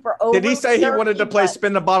super over. Did he say he wanted to play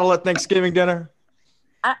spin the bottle at Thanksgiving dinner?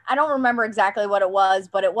 I don't remember exactly what it was,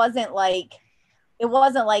 but it wasn't like,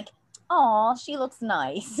 oh, she looks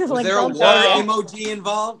nice. Was like, there a water emoji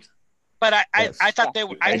involved? But I thought they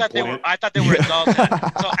were adults.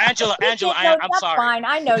 So Angela, I'm sorry. Fine.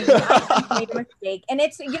 I know you made a mistake. And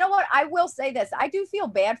it's, you know what? I will say this. I do feel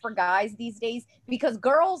bad for guys these days because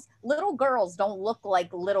little girls don't look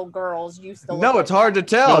like little girls used to look. No, it's hard to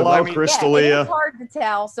tell. Hello, Crystalia. It's hard to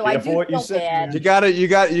tell. So I do feel bad. You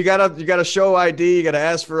gotta show ID. You gotta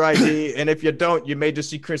ask for ID. And if you don't, you may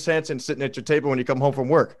just see Chris Hansen sitting at your table when you come home from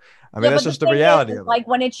work. I mean, that's just the reality of it. Like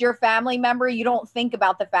when it's your family member, you don't think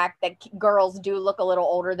about the fact that girls do look a little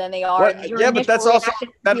older than they are. Yeah, but that's also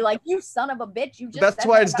be like, you son of a bitch. You just. That's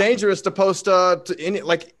why it's dangerous to post.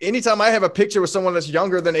 Anytime I have a picture with someone that's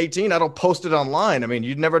younger than 18, I don't post it online. I mean,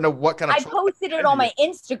 you never know what kind of. I posted it on my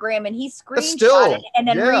Instagram, and he screenshotted it and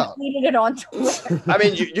then retweeted it on Twitter. I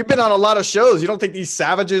mean, you've been on a lot of shows. You don't think these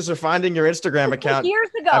savages are finding your Instagram account? Years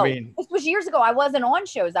ago. This was years ago. I wasn't on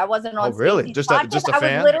shows. I wasn't on. Oh, really? Just a fan?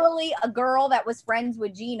 I was literally a girl that was friends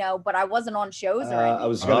with Gino, but I wasn't on shows or anything. I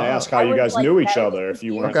was going to ask how you guys knew each other if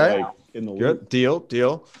you weren't in the loop. Deal.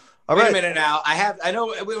 All right. Wait a minute now. I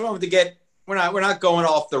know we don't have to get. We're not going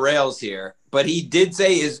off the rails here, but he did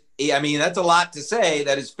say that's a lot to say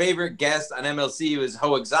that his favorite guest on MLC was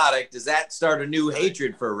Ho Exotic. Does that start a new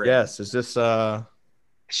hatred for Rick? Yes. Is this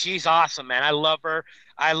She's awesome, man. I love her.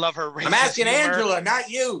 I'm asking Angela, not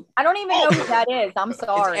you. I don't even know who that is. I'm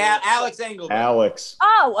sorry. It's Alex Engelbert. Alex.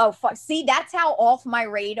 Oh, fuck. See, that's how off my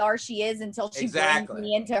radar she is until she brings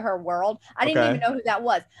me into her world. I didn't even know who that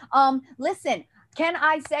was. Listen, can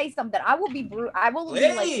I say something? I will be like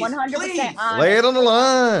 100% honest. Lay it on the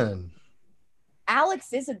line.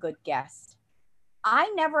 Alex is a good guest.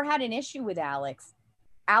 I never had an issue with Alex.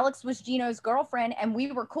 Alex was Gino's girlfriend, and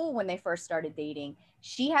we were cool when they first started dating.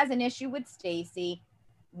 She has an issue with Stacy,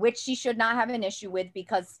 which she should not have an issue with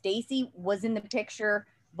because Stacy was in the picture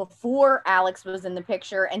before Alex was in the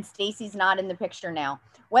picture, and Stacy's not in the picture now.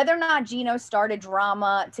 Whether or not Gino started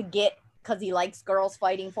drama to get because he likes girls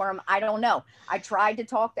fighting for him, I don't know. I tried to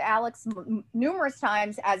talk to Alex numerous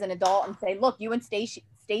times as an adult and say, look, you and Stacy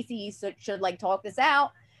should like talk this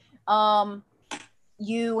out.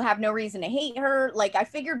 You have no reason to hate her. Like, I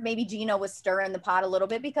figured maybe Gino was stirring the pot a little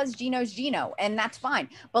bit because Gino's Gino, and that's fine.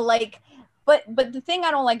 But the thing I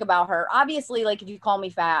don't like about her, obviously, like, if you call me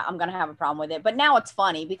fat, I'm going to have a problem with it. But now it's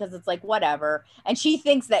funny because it's like, whatever. And she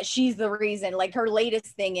thinks that she's the reason. Like, her latest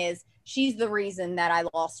thing is she's the reason that I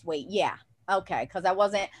lost weight. Yeah. Okay. Because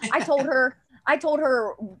I told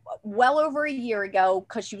her well over a year ago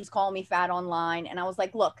because she was calling me fat online. And I was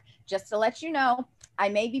like, look, just to let you know, I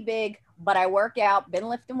may be big, but I work out, been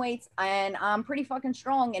lifting weights, and I'm pretty fucking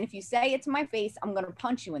strong. And if you say it to my face, I'm going to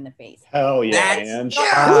punch you in the face. Hell yeah, man.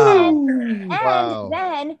 And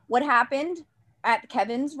then what happened at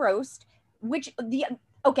Kevin's roast,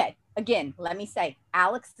 again, let me say,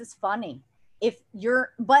 Alex is funny.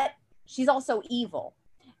 But she's also evil.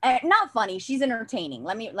 Not funny. She's entertaining.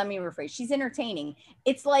 Let me rephrase. She's entertaining.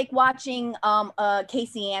 It's like watching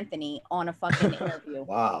Casey Anthony on a fucking interview.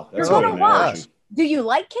 Wow. You're going to watch. Do you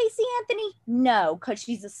like Casey Anthony? No, because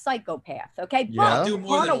she's a psychopath. Okay, yeah. But you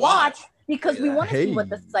want to watch because we want to see what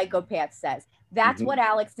the psychopath says. That's what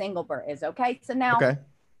Alex Engelbert is. Okay, so now,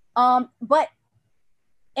 but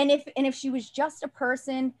if she was just a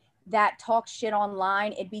person that talks shit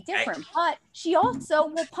online, it'd be different. But she also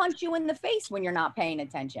will punch you in the face when you're not paying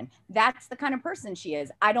attention. That's the kind of person she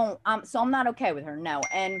is. So I'm not okay with her. No,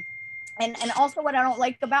 and also what I don't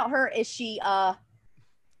like about her is she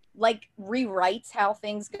like rewrites how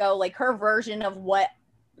things go, like her version of what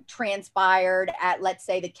transpired at, let's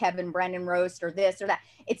say, the Kevin Brennan roast or this or that.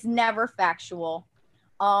 It's never factual,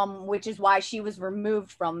 which is why she was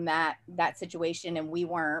removed from that situation and we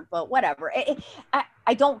weren't. But whatever.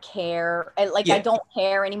 I don't care. I don't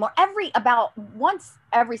care anymore. Once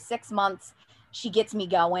every 6 months, she gets me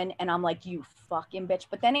going, and I'm like, you fucking bitch.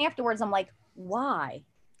 But then afterwards, I'm like, why?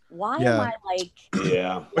 Why am I like?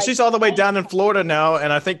 Yeah. Well, she's all the way down in Florida now,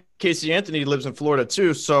 and I think Casey Anthony lives in Florida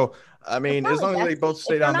too. So, I mean, as long as they both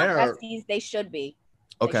stay down there, besties, they should be.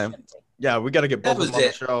 Okay. Yeah, we got to get both of them on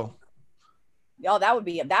the show. Oh, that would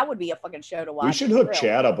be a fucking show to watch. We should hook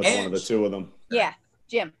Chad up with one of the two of them. Yeah,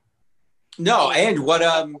 Jim. No, and what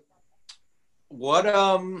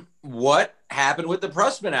happened with the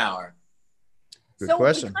Pressman Hour? Good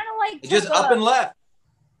question. Kind of like it just up and left.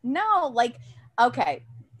 No, like okay,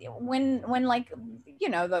 when like you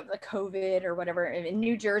know the COVID or whatever in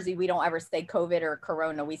New Jersey, we don't ever say COVID or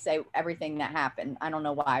Corona. We say everything that happened. I don't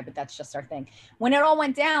know why, but that's just our thing. When it all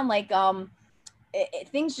went down, like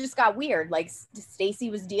things just got weird. Like Stacy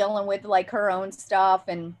was dealing with like her own stuff,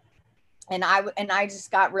 and I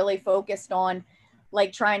just got really focused on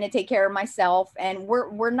like trying to take care of myself. And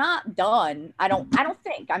we're not done. I don't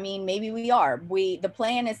think. I mean, maybe we are. The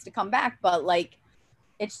plan is to come back, but like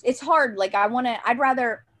it's hard. Like I'd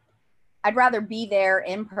rather be there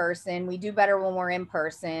in person. We do better when we're in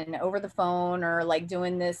person, over the phone or like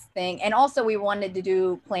doing this thing. And also we wanted to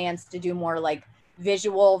do plans to do more like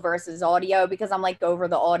visual versus audio, because I'm like over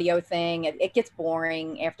the audio thing. It gets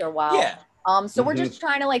boring after a while. Yeah. So we're just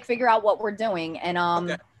trying to like figure out what we're doing. And,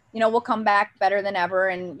 Okay. you know, we'll come back better than ever.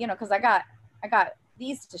 And, you know, cause I got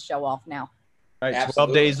these to show off now. All right,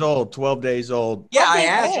 Absolutely. 12 days old. Yeah, I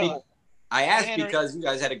asked because you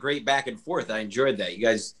guys had a great back and forth. I enjoyed that. You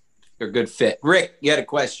guys are a good fit. Rick, you had a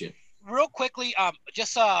question. Real quickly,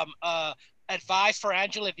 just advice for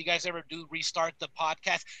Angela, if you guys ever do restart the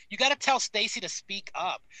podcast, you got to tell Stacy to speak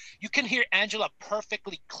up. You can hear Angela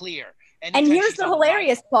perfectly clear. And here's the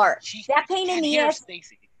hilarious part. That pain in the ass.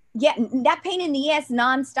 Stacey. Yeah, that pain in the ass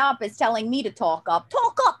nonstop is telling me to talk up.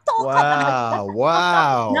 Wow,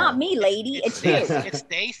 wow. Not me, lady. It's you. It's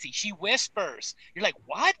Stacy. She whispers. You're like,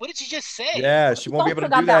 what? What did she just say? Yeah, she won't be able to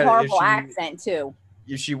do got that. horrible accent too.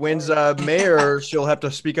 If she wins mayor, she'll have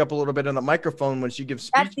to speak up a little bit on the microphone when she gives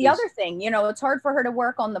speeches. That's the other thing. You know, it's hard for her to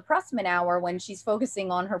work on the Pressman Hour when she's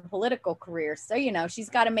focusing on her political career. So, you know, she's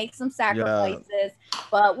got to make some sacrifices,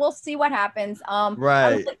 but we'll see what happens. Right.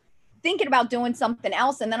 I was thinking about doing something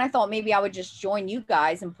else, and then I thought maybe I would just join you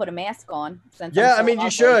guys and put a mask on. Yeah, I mean, you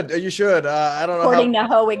should. I don't know. According to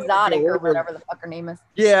Ho Exotic or whatever the fuck her name is.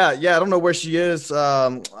 Yeah, I don't know where she is.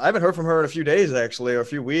 I haven't heard from her in a few days, actually, or a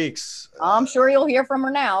few weeks. I'm sure you'll hear from her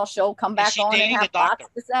now. She'll come back on and have lots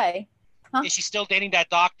to say. Huh? Is she still dating that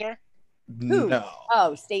doctor? Who? No.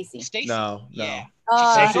 Oh, Stacy. No. Yeah.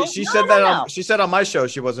 She said that. She said on my show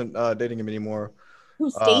she wasn't dating him anymore. Who,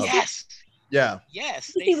 Stacy? Yes. Yeah.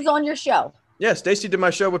 Yes. He was on your show. Yeah, Stacy did my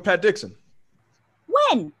show with Pat Dixon.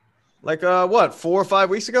 When? Like 4 or 5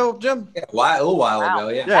 weeks ago, Jim? Yeah, a little while ago.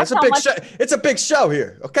 Yeah. Yeah, it's a big show. It's a big show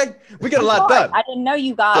here. Okay, we get a lot done. I didn't know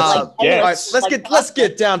you got all right, let's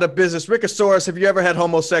get down to business. Rickosaurus, have you ever had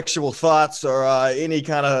homosexual thoughts or any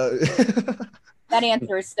kind of? That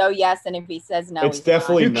answer is so yes, and if he says no, it's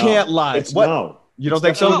definitely you can't lie. It's no. You don't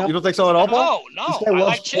think so? You don't think so at all, Paul? No. This guy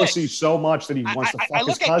loves pussy so much that he wants to fuck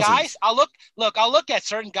his cousins. I look at guys. I'll look at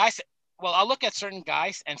certain guys. Well, I'll look at certain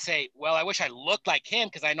guys and say, well, I wish I looked like him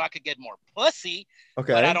because I know I could get more pussy.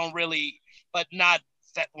 Okay. But I don't really, but not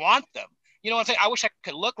that want them. You know what I'm saying? I wish I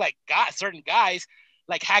could look like certain guys,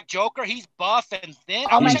 like Hack Joker. He's buff and thin.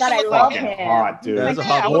 Oh my God, I love him. Hot, dude. That's a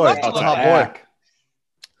hot boy. That's a hot boy.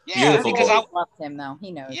 Yeah, because I love him though.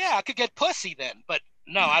 He knows. Yeah, I could get pussy then, but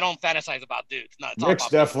no, I don't fantasize about dudes. No, it's Rick's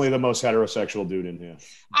definitely the most heterosexual dude in here.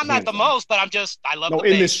 I'm not the most, but I love. No,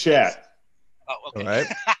 in this chat. Oh, okay. All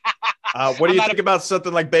right. What do you think about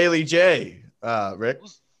something like Bailey J, Rick?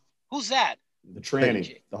 Who's that? The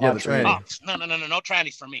tranny. The tranny. Oh, no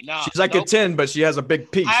trannies for me. No. She's like a 10, but she has a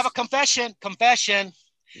big piece. I have a confession.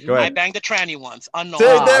 Go ahead. I banged the tranny once. Unknown.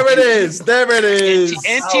 There it is. In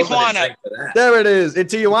Tijuana. There it is. In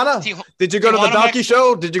Tijuana? Did you go to the Donkey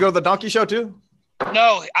Show? Did you go to the Donkey Show too?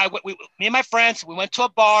 No. Me and my friends, we went to a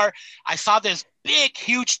bar. I saw this big,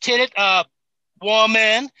 huge titted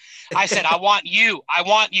woman. I said, I want you.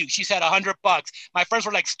 She said $100. My friends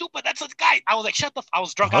were like, stupid. That's a guy. I was like, shut the. I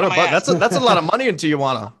was drunk out of my ass. That's a lot of money in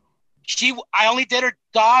Tijuana. I only did her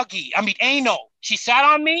doggy. I mean, anal. She sat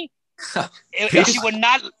on me. She would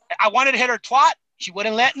not. I wanted to hit her twat. She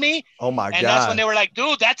wouldn't let me. Oh my God. And that's when they were like,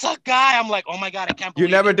 dude, that's a guy. I'm like, oh my God, I can't believe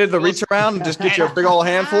you never did the reach around and just get your big old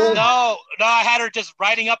handful? No, I had her just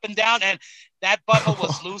riding up and down, and that butthole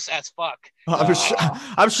was loose as fuck.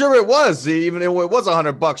 I'm sure it was. Even if it was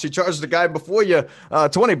 $100, she charged the guy before you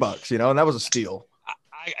 $20, and that was a steal.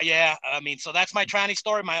 I mean, so that's my tranny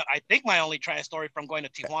story. I think my only tranny story from going to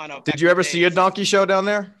Tijuana. Did you ever see a donkey show down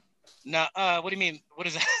there? No. What do you mean? What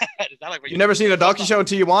is that? Is that like you never seen a donkey show in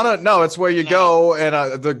Tijuana? No, it's where you go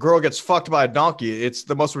and the girl gets fucked by a donkey. It's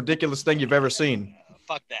the most ridiculous thing you've ever seen.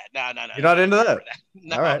 Fuck that. No. You're not into that?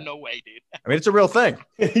 No, all right. No way, dude. I mean, it's a real thing.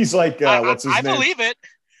 He's like, what's his name? I believe it.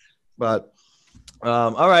 But,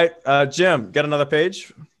 all right. Jim, got another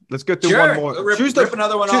page? Let's go through one more. Rip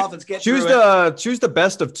another one off. Let's get choose the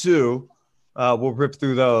best of two. We'll rip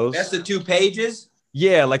through those. Best of 2 pages.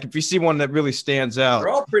 Yeah, like if you see one that really stands out. They're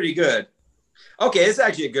all pretty good. Okay, this is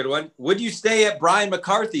actually a good one. Would you stay at Brian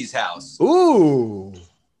McCarthy's house? Ooh.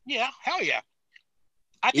 Yeah, hell yeah.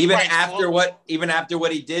 Even after what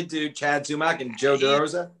he did to Chad Zumock and Joe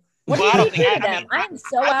DeRosa? What do you think of them? I'm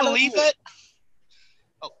so out of it.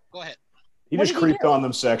 Oh, go ahead. He just creeped on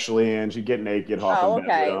them sexually, and she'd get naked. Oh,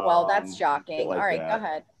 okay. Well, that's shocking. All right, go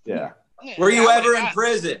ahead. Yeah. Were you ever in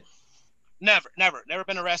prison? Never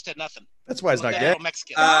been arrested. Nothing. That's why it's not gay.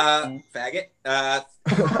 Mexican. Faggot.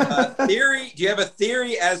 Theory. Do you have a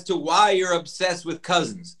theory as to why you're obsessed with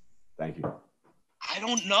cousins? Thank you. I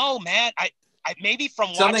don't know, man. I maybe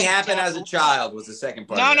from something happened as a child was the second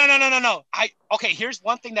part. No. Okay. Here's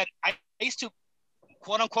one thing that I used to,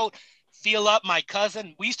 quote unquote, feel up my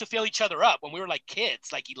cousin. We used to feel each other up when we were like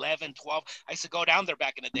kids, like 11, 12. I used to go down there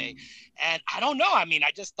back in the day. And I don't know. I mean,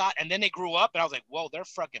 I just thought, and then they grew up and I was like, whoa, they're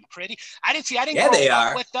fucking pretty. I didn't grow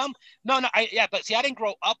up with them. But I didn't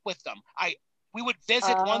grow up with them. We would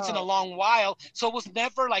visit once in a long while. So it was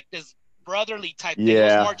never like this brotherly type thing. It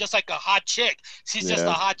was more just like a hot chick. She's just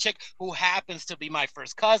a hot chick who happens to be my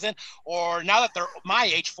first cousin. Or now that they're my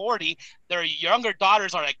age, 40, their younger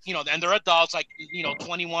daughters are like, and they're adults, like,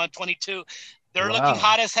 21, 22. They're looking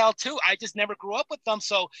hot as hell too. I just never grew up with them.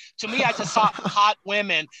 So to me, I just saw hot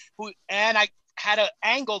women and I had an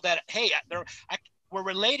angle that, hey, we're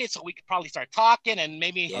related, so we could probably start talking and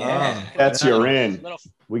maybe. That's your in.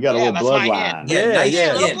 We got a little bloodline.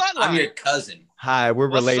 I'm your cousin. Hi, we're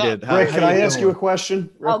related. Rick, can I ask you a question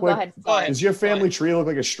real quick? Go ahead. Does your family tree look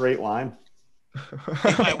like a straight line?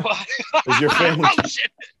 Is your family?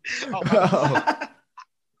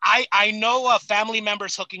 I know family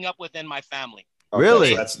members hooking up within my family. Okay,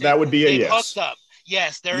 really? So that would be a yes. Hooked up.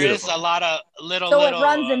 Yes, there is a lot of little. So it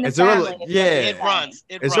runs in the family. It runs.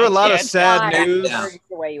 Is there a lot of sad news?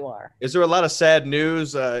 The way you are. Is there a lot of sad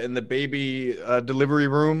news in the baby delivery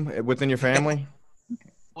room within your family?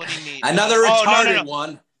 What do you mean? Another retarded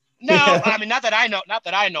one. No, I mean not that I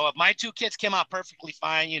know of. My 2 kids came out perfectly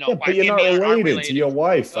fine. But you're not related to your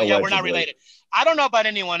wife. Yeah, we're not related. I don't know about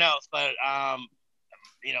anyone else, but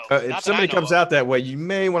if somebody comes out that way, you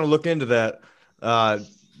may want to look into that.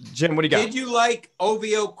 Jim, what do you got? Did you like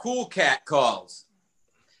OVO Cool Cat calls?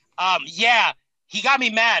 Yeah. He got me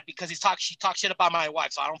mad because she talked shit about my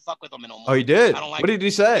wife, so I don't fuck with him no more. Oh, he did? I don't like what did he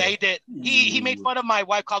say? Yeah, he did. He made fun of my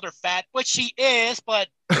wife, called her fat, which she is, but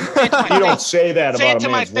you don't say that about a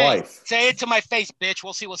man's wife. Say it to my face, bitch.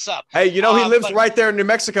 We'll see what's up. Hey, he lives right there in New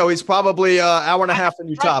Mexico. He's probably an hour and a half from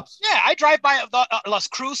you tops. Yeah, I drive by Las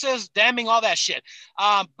Cruces, Deming, all that shit.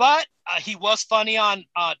 But he was funny on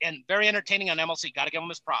and very entertaining on MLC. Got to give him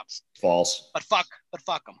his props. False. But fuck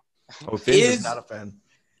him. Oh, Finn is not a fan.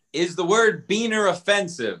 Is the word beaner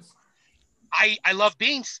offensive? I love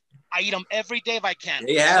beans. I eat them every day if I can.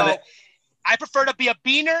 There you have it. I prefer to be a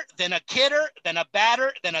beaner than a kidder, than a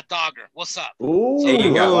batter, than a dogger. What's up? Ooh. There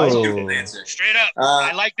you go. Good answer. Straight up.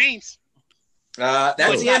 I like beans.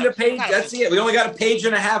 That's the end of page. That's it. We only got a page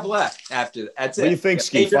and a half left after. That's it. What do you think,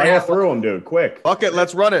 Ski? Fire through them, dude. Quick. Fuck it.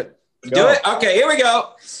 Let's run it. Do it. Okay, here we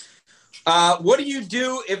go. What do you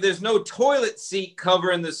do if there's no toilet seat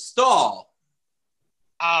cover in the stall?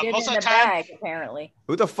 Most of the time, bag, apparently.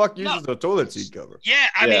 Who the fuck uses the toilet seat cover? Yeah,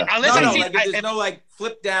 I mean, unless if there's no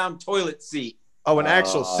flip down toilet seat. Oh, an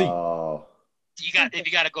actual seat. If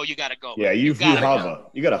you gotta go, you gotta go. Yeah, you hover.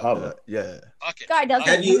 You gotta hover. Yeah. Okay. Guy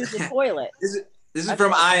doesn't use the toilet. This is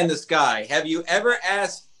from Eye in the Sky. Have you ever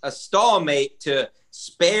asked a stallmate to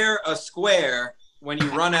spare a square when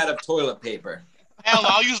you run out of toilet paper? Hell,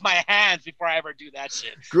 I'll use my hands before I ever do that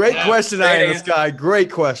shit. Great question, Eye in the Sky.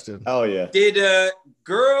 Great question. Oh yeah. Did a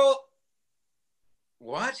girl?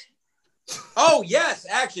 What? Oh yes,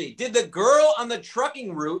 actually, did the girl on the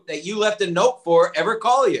trucking route that you left a note for ever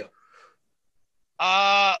call you?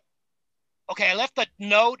 Okay, I left a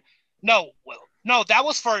note. No, that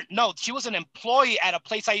was she was an employee at a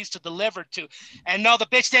place I used to deliver to. And no, the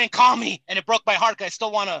bitch didn't call me, and it broke my heart because I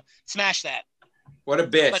still want to smash that. What a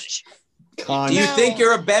bitch. Do you think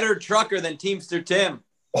you're a better trucker than Teamster Tim?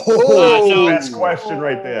 No. Best question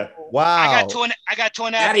right there. Wow. I got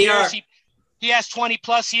 2.5 years. He has 20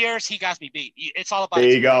 plus years. He got me beat. It's all about. There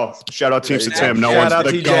you go. Shout out Teamster Tim. No one's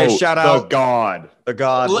the GOAT. Shout out the God. The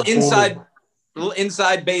God. A little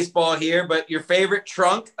inside baseball here, but your favorite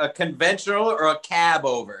trunk, a conventional or a cab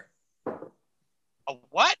over? A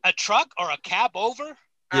what? A truck or a cab over?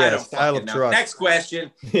 Yeah, style of truck. Next question.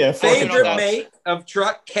 Yeah. Favorite make of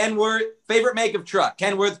truck, Kenworth. Favorite make of truck,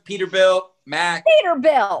 Kenworth, Peterbilt, Mac.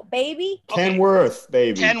 Peterbilt, baby. Kenworth,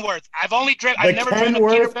 baby. Kenworth. I've never driven a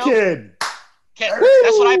Kenworth Peterbilt. kid.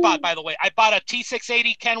 That's what I bought, by the way. I bought a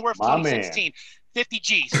T680 Kenworth My 2016. 50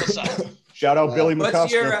 G's. What's up? Shout out Billy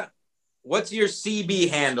McCusker. What's your CB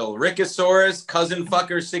handle? Rickosaurus, cousin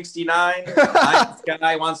fucker 69. This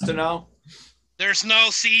guy wants to know. There's no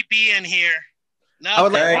CB in here. No,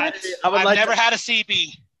 I've never had a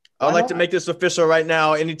CB. I would like to make this official right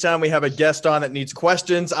now. Anytime we have a guest on that needs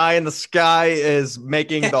questions, Eye in the Sky is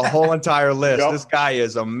making the whole entire list. Yep. this guy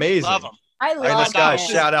is amazing. Love him. I love Eye in the Sky,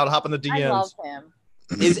 him. shout out, hop in the DMs. I love him.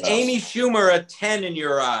 Is Amy Schumer a 10 in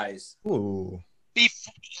your eyes? Ooh.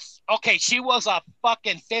 Okay, she was a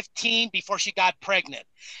fucking 15 before she got pregnant.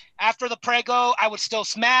 After the prego, I would still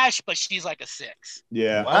smash, but she's like a 6.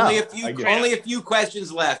 Yeah. Wow. Only a few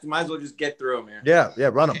questions left. Might as well just get through them here. Yeah,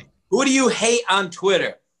 run them. Who do you hate on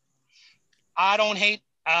Twitter? I don't hate.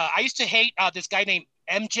 I used to hate this guy named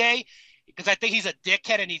MJ because I think he's a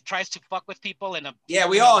dickhead and he tries to fuck with people in a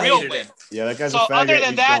we all real hated way. him. Yeah, that guy's So a faggot. other than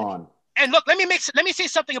He's that- gone. And look, let me say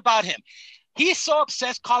something about him. He's so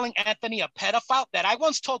obsessed calling Anthony a pedophile that I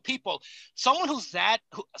once told people someone who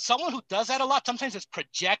does that a lot sometimes is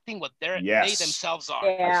projecting what they themselves are.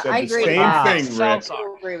 Yeah, I I said agree the with that. same thing, Rick.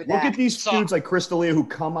 I agree with Look that. at these dudes like Crystalia who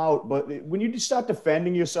come out, but when you just start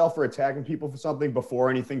defending yourself or attacking people for something before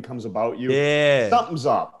anything comes about you, something's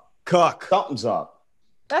up. Cuck. Something's up.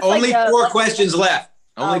 That's Only like 4 questions left.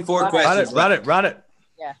 Only 4 questions. Run it.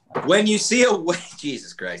 Yeah. When you see a whale,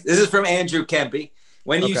 Jesus Christ. This is from Andrew Kempe.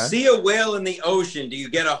 When you see a whale in the ocean, do you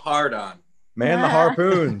get a hard on? Man, the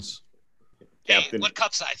harpoons. Hey, what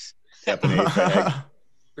cup size?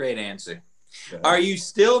 Great answer. Are you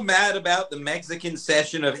still mad about the Mexican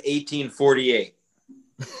session of 1848?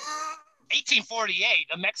 1848,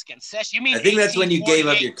 a Mexican session. You mean? I think that's when you gave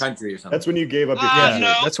up your country or something. That's when you gave up your country. country.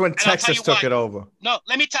 No. That's when And I'll tell Texas you took what. it over. No,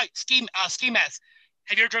 let me tell you, ski mask.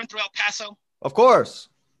 Have you ever driven through El Paso? Of course.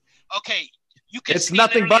 Okay, you can. It's see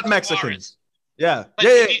nothing literally but into Mexicans. Juarez. Yeah. But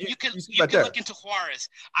Yeah. you can right there. look into Juarez.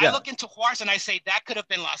 Yeah. I look into Juarez and I say that could have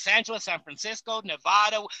been Los Angeles, San Francisco,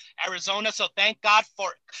 Nevada, Arizona. So thank God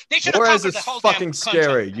for they should have Juarez conquered is the whole fucking damn country.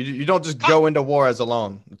 scary. You don't just go into Juarez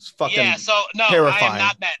alone. It's fucking terrifying. I am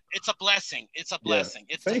not mad. It's a blessing. It's a blessing.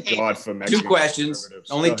 It's Thank a God for Mexican 2 questions.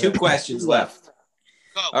 Only 2 questions left.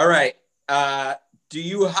 Go. All right. Do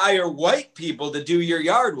you hire white people to do your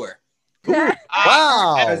yard work?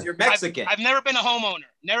 Wow. Because you're Mexican. I've never been a homeowner.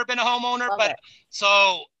 Love But it.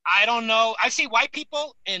 so I don't know. I see white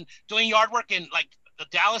people in doing yard work in like the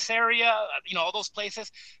Dallas area, all those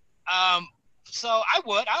places. So I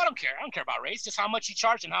don't care. I don't care about race, just how much you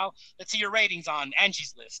charge and how. Let's see your ratings on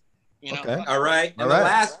Angie's List. Okay. All right. And the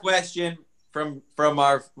last question from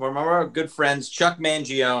our good friends, Chuck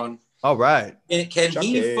Mangione. All right. Can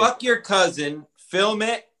he fuck your cousin, film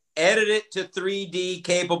it, edit it to 3D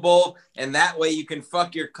capable, and that way you can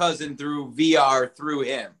fuck your cousin through VR through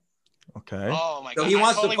him? Okay. Oh my So God. he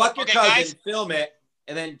wants to fuck your cousin, guys, film it,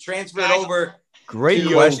 and then transfer it over. Great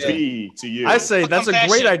to question. To you. I say that's a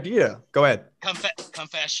great idea. Go ahead.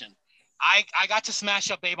 Confession. I got to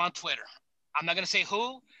smash up Babe on Twitter. I'm not gonna say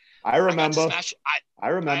who. I remember. I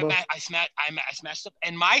remember. I smashed up,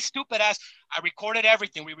 and my stupid ass. I recorded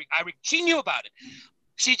everything. She knew about it.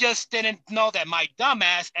 She just didn't know that my dumb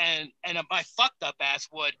ass and my fucked up ass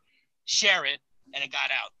would share it, and it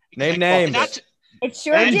got out. Name names. It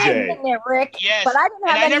sure MJ. did, didn't it, Rick? Yes. But I didn't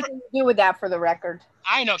have And I anything to do with that, for the record.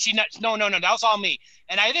 I know no, that was all me,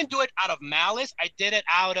 and I didn't do it out of malice. I did it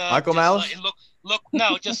out of Michael Malice.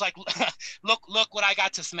 Just like look what I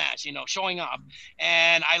got to smash, showing off,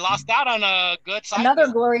 and I lost out on a good side. Another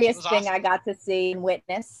glorious was thing awesome. I got to see and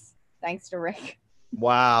witness, thanks to Rick.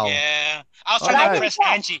 Wow. Yeah, I was All trying right. to impress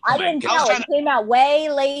Angie. I didn't I was tell. trying It came out way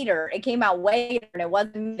later. And it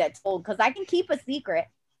wasn't me that told, because I can keep a secret.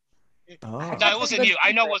 Oh. No, it wasn't you.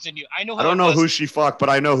 I know it wasn't you. I know. I don't know who she fucked, but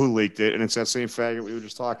I know who leaked it, and it's that same faggot we were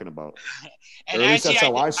just talking about. And or at least Angie, that's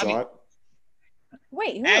how I saw it.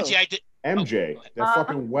 Wait, who? Angie, I did. MJ, that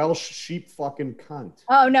fucking Welsh sheep fucking cunt.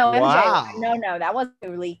 Oh, no, Wow. MJ. No, that wasn't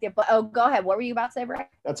who leaked it. But go ahead. What were you about to say, Rick?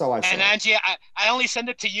 That's how I saw And it. Angie, I only sent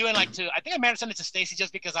it to you and I think I might have sent it to Stacy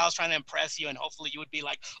just because I was trying to impress you and hopefully you would be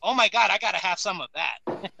like, oh my God, I got to have some of that.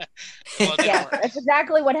 Well, it didn't Yeah, work. that's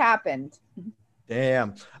exactly what happened.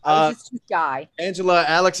 Damn. I was just too shy. Angela,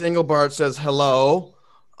 Alex Engelbart says hello.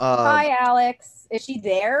 Hi, Alex. Is she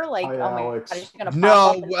there? Like, Hi, oh my Alex. God, is she gonna pop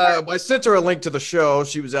No, up I sent her a link to the show.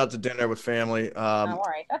 She was out to dinner with family. all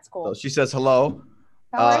right, that's cool. So she says hello.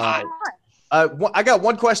 Tell her uh, hi. I got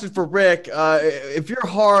one question for Rick. If you're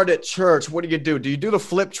hard at church, what do? Do you do the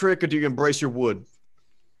flip trick or do you embrace your wood?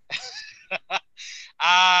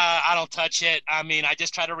 I don't touch it. I mean, I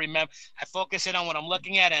just try to remember. I focus in on what I'm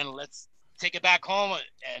looking at, and let's take it back home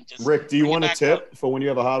and just. Rick, do you want a tip for when you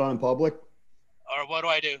have a hard on in public? Or what do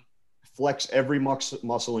I do? Flex every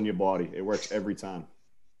muscle in your body. It works every time.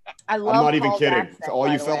 I'm not even kidding. Accent, for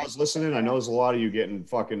all you fellas listening, I know there's a lot of you getting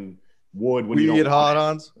fucking wood when you get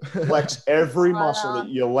hard-ons. Flex every muscle,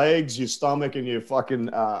 your legs, your stomach, and your fucking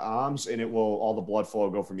arms, and all the blood flow will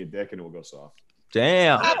go from your dick, and it will go soft.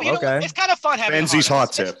 Damn. Okay. It's kind of fun having Benzi's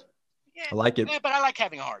hot tip. Yeah, I like it. Yeah, but I like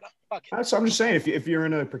having a hard on. So I'm just saying, if you're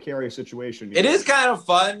in a precarious situation, it is kind of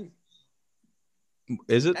fun.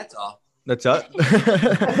 Is it? That's all. That's it.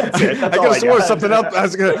 I swore something up.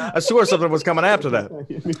 I swore something was coming after that.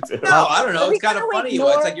 No, I don't know. It's kind of funny.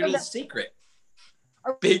 It's like your little secret.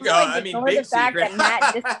 Big secret.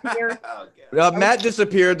 Matt disappeared. Matt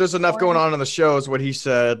disappeared. There's enough going on in the show, is what he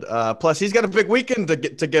said. Plus, he's got a big weekend to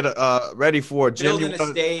get ready for. Jim, building a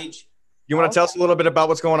stage. You want to tell us a little bit about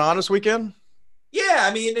what's going on this weekend? Yeah,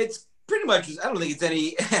 I mean, it's pretty much. I don't think it's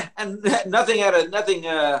any and nothing out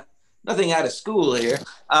of school here.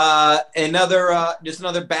 Just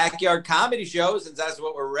another backyard comedy show, since that's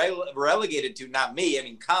what we're relegated to. Not me. I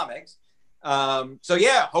mean, comics. So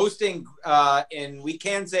yeah, hosting in, we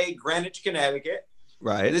can say, Greenwich, Connecticut.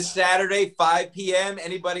 Right. This Saturday, 5 p.m.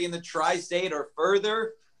 Anybody in the tri-state or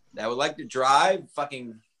further that would like to drive,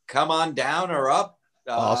 fucking come on down or up.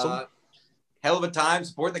 Awesome. Hell of a time.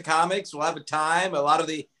 Support the comics. We'll have a time. A lot of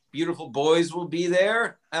the beautiful boys will be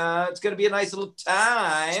there. It's going to be a nice little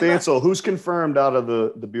time. Stancil, who's confirmed out of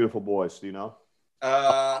the beautiful boys? Do you know?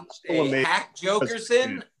 Hack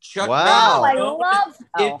Jokerson, Chuck. Wow, I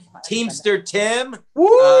love Teamster Tim.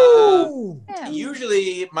 Woo!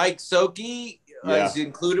 Usually Mike Soki is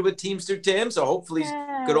included with Teamster Tim, so hopefully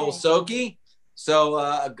good old Soki. So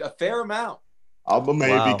a fair amount. I'll be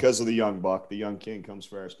maybe because of the young buck. The young king comes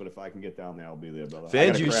first, but if I can get down there, I'll be there, brother.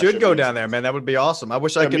 Vince, you should go down there, man. That would be awesome. I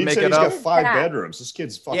wish I could make it up. He's got 5 bedrooms. This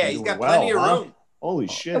kid's fucking he's got plenty of room. Holy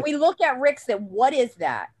shit. Can we look at Rick's? What is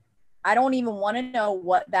that? I don't even want to know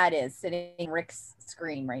what that is sitting on Rick's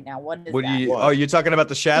screen right now. What is that? You're talking about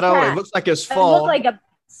the shadow? Yeah. It looks like his phone. It looked like a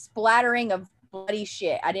splattering of bloody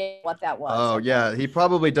shit. I didn't know what that was. Oh, yeah. He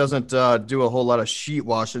probably doesn't do a whole lot of sheet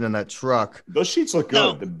washing in that truck. Those sheets look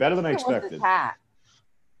good. They're better than I expected.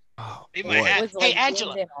 Oh, my hat. Hey,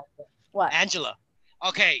 Angela. What? Angela.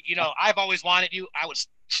 Okay, I've always wanted you. I would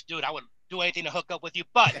do anything to hook up with you,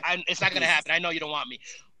 but it's not going to happen. I know you don't want me.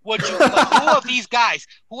 Would you? Who of these guys?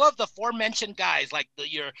 Who of the aforementioned guys, like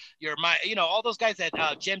all those guys that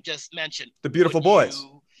Jim just mentioned? The beautiful boys.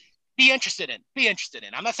 Be interested in.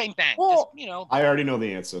 I'm not saying bang. Well, just, I already know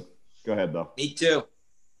the answer. Go ahead, though. Me too.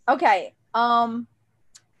 Okay.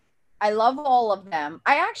 I love all of them.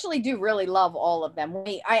 I actually do really love all of them.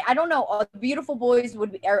 I don't know. The beautiful boys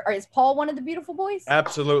would be. Is Paul one of the beautiful boys?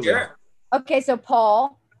 Absolutely. Sure. Okay, so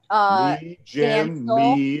Paul. Me, Jim,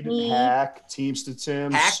 Mead, Hack, Teamster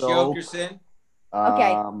Tim, Hack Jokerson.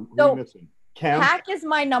 Okay, so Hack is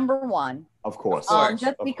my number one. Of course.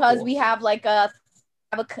 Just because we have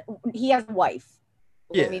he has a wife.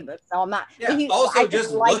 Yeah. So I'm not. Yeah. I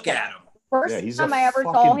just look at him. First time I ever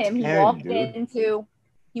saw him,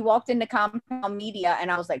 he walked into Compound Media,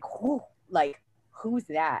 and I was like, whoo, who's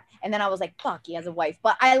that? And then I was like, fuck, he has a wife.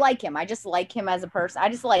 But I like him. I just like him as a person. I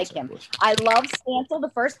just like him. I love Stancil.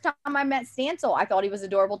 The first time I met Stancil, I thought he was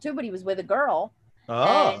adorable too, but he was with a girl.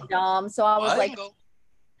 Oh. And so I was like,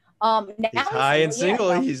 now he's high and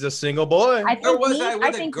single. He's a single boy. I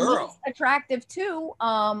think he's attractive too.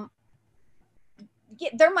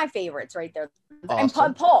 They're my favorites right there. Awesome.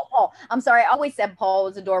 And Paul. I'm sorry. I always said Paul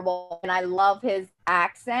was adorable, and I love his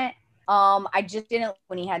accent. I just didn't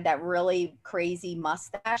when he had that really crazy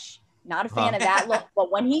mustache. Not a fan of that look,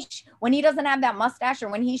 but when he doesn't have that mustache or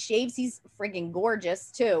when he shaves, he's freaking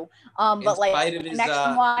gorgeous too. But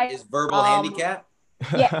his verbal handicap.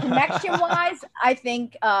 Yeah, connection wise, I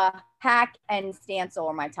think Hack and Stancil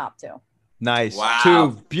are my top 2. Nice.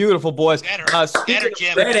 Wow. 2 beautiful boys. Better,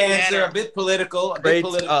 Jim. Great answer. A bit political. Great.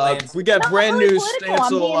 We got brand new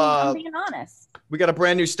Stancil. I'm being honest. We got a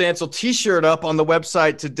brand new Stancil t-shirt up on the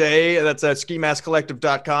website today. That's at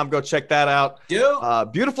skimaskcollective.com. Go check that out.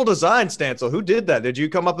 Beautiful design, Stancil. Who did that? Did you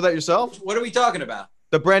come up with that yourself? What are we talking about?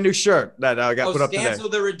 The brand new shirt that got put up today. Stancil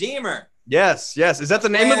the Redeemer. Yes. Is that the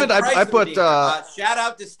name of it? I put shout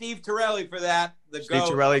out to Steve Torelli for that. Steve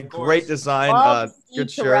Torelli, great design. Good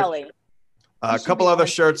Torelli. shirt. A couple other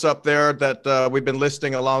shirts up there that we've been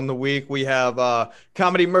listing along the week. We have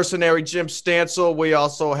Comedy Mercenary Jim Stancil. We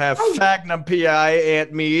also have Fagnum P.I.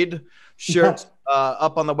 Ant Mead shirts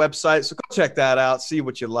up on the website. So go check that out. See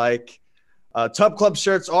what you like. Tub Club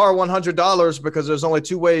shirts are $100 because there's only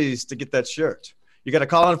 2 ways to get that shirt. You got to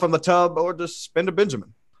call in from the tub or just spend a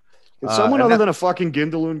Benjamin. Can someone other than a fucking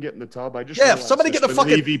Gindaloon get in the tub? I just somebody get the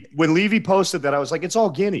fucking. When Levy posted that, I was like, it's all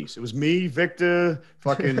guineas. It was me, Victor,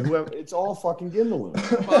 fucking whoever. It's all fucking Gindaloon.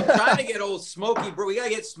 Well, I'm trying to get old Smokey Brooks. We gotta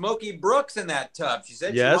get Smokey Brooks in that tub. She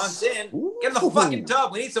said she wants in. Get in the fucking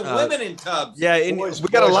tub. We need some women in tubs. Yeah,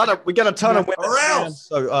 we got a ton of women.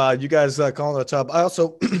 So you guys call in the tub.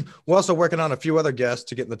 We're also working on a few other guests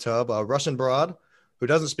to get in the tub. Russian Broad, who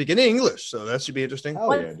doesn't speak any English, so that should be interesting.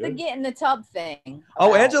 What's the get in the tub thing?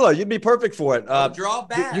 Oh, Angela, you'd be perfect for it. Draw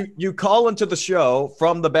back. You call into the show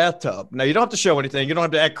from the bathtub. Now, you don't have to show anything. You don't have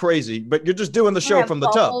to act crazy, but you're just doing the show from the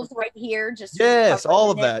tub. Right here, just all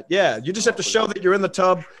of that. Yeah, you just have to show that you're in the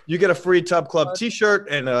tub. You get a free Tub Club T-shirt,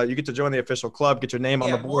 and you get to join the official club. Get your name on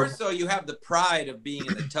the board. More so, you have the pride of being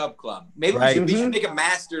in the Tub Club. Maybe we should make a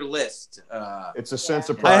master list. It's a sense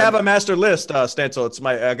of pride. I have a master list, Stancil. It's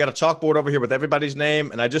I got a chalkboard over here with everybody's name,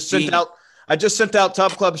 and I just sent out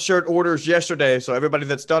Tub Club shirt orders yesterday. So everybody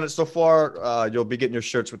that's done it so far, you'll be getting your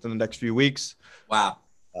shirts within the next few weeks. Wow.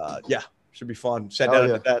 Yeah, should be fun. Sat down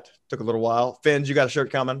and did that. Took a little while. Fins, you got a shirt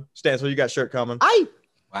coming. Stancil, you got a shirt coming.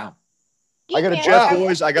 Wow. I got to jet,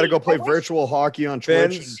 boys. I got to go play virtual hockey on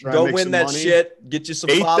Twitch. Fins, go win that shit. Get you some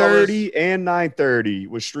 8:30 and 9:30.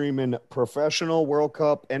 We're streaming Professional World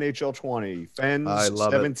Cup NHL 20. Fens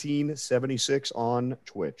 1776 on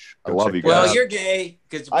Twitch. I love you guys. Well, you're gay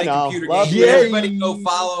because you play computer games. Everybody go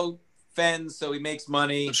follow Fens so he makes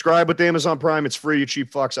money. Subscribe with Amazon Prime. It's free, you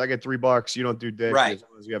cheap fucks. I get $3. You don't do dick. Right. As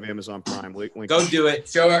long as you have Amazon Prime. Link go do it.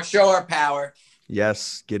 Show our power.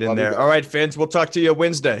 Yes, get in there. All right, Fins. We'll talk to you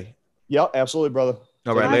Wednesday. Yep, absolutely, brother.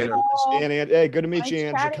 All right, later. Hey, good to meet you,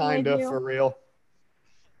 Angela. Kinda, for real.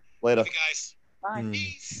 Later. Hey, guys. Bye.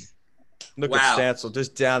 Look at Stancil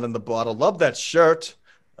just down in the bottle. Love that shirt.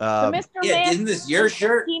 So Mr. Isn't this your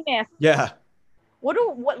shirt? Yeah. What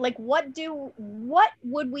would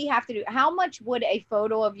we have to do? How much would a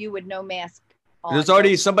photo of you with no mask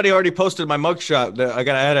There's somebody already posted my mugshot. I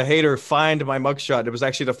had a hater find my mugshot. It was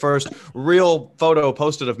actually the first real photo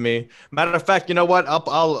posted of me. Matter of fact, you know what?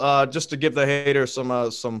 I'll just to give the hater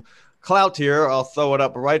some clout here, I'll throw it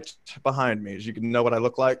up right behind me, as you can know what I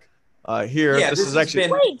look like. Here, this is actually.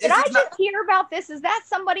 Wait, did I just hear about this? Is that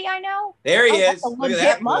somebody I know? There he is. Look at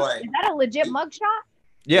that boy. Is that a legit mugshot?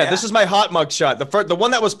 Yeah, this is my hot mugshot. The one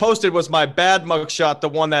that was posted was my bad mugshot. The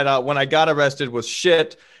one that when I got arrested was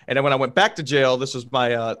shit. And then when I went back to jail, this was my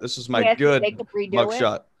good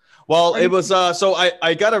mugshot. Well, it was so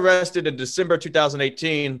I got arrested in December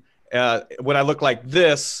 2018 when I looked like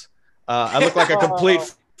this. I look like a complete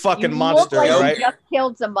fucking monster, right? You just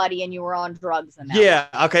killed somebody and you were on drugs and that. Yeah,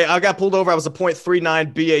 okay. I got pulled over. I was a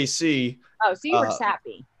 .39 BAC. Oh, so you were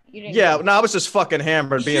sappy. I was just fucking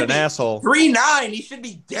hammered being an asshole. 3.9, he should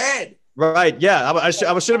be dead. Right, yeah. I should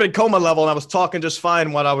have been coma level, and I was talking just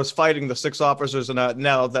fine when I was fighting the 6 officers, and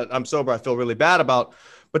now that I'm sober, I feel really bad about.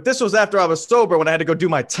 But this was after I was sober. When I had to go do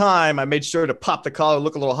my time, I made sure to pop the collar,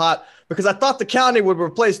 look a little hot, because I thought the county would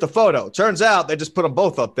replace the photo. Turns out they just put them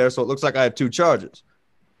both up there, so it looks like I have 2 charges.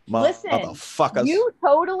 Listen, you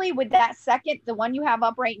totally, with that second, the one you have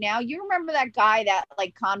up right now, you remember that guy, that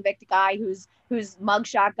like convict guy whose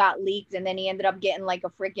mugshot got leaked, and then he ended up getting like a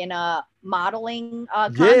freaking modeling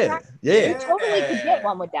contract? Yeah. You totally could get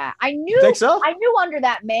one with that. I knew. Think so? I knew under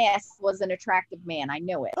that mask was an attractive man. I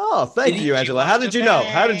knew it. Oh, thank you, Angela. How did you know?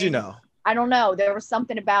 How did you know? I don't know. There was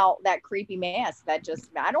something about that creepy mask that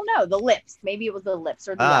just, I don't know. The lips. Maybe it was the lips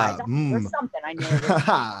or the eyes. There's something I knew.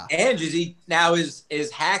 And now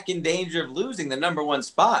is Hack in danger of losing the #1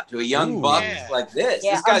 spot to a young buck like this?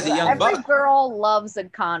 Yeah, this guy's a young buck. Every girl loves a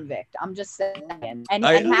convict. I'm just saying. And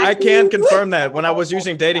I can confirm that. When I was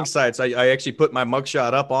using dating sites, I actually put my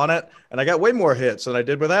mugshot up on it, and I got way more hits than I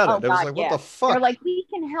did without it. It was like, what the fuck? They're like, we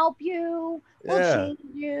can help you. We'll change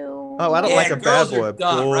you. Oh, I don't like a bad boy.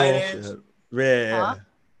 Dumb, right, yeah.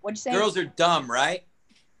 What'd you say? Girls are dumb, right?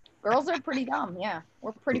 Girls are pretty dumb. Yeah,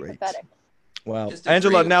 we're pretty pathetic. Wow,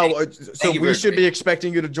 Angela. Now, so we should be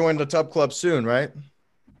expecting you to join the Tub Club soon, right?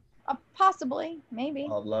 Possibly, maybe.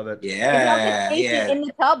 I love it. Yeah, in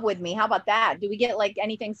the tub with me. How about that? Do we get like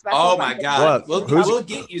anything special? Oh my God, we'll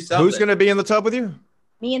get you something. Who's gonna be in the tub with you?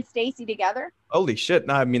 Me and Stacy together. Holy shit!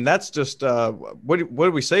 No, I mean that's just what did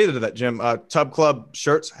we say to that, Jim? Tub Club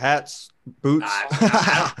shirts, hats, boots.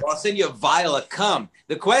 I'll send you a vial of cum.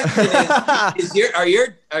 The question is are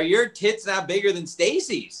your tits not bigger than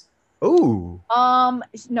Stacy's? Ooh.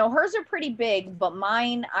 No, hers are pretty big, but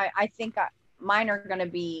mine, I think mine are gonna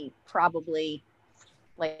be probably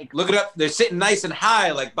Like, look it up. They're sitting nice and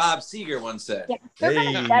high, like Bob Seger once said. Yeah, they're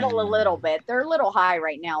gonna settle a little bit. They're a little high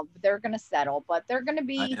right now. But they're gonna settle, but they're gonna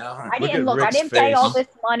be. I didn't pay all this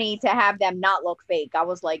money to have them not look fake. I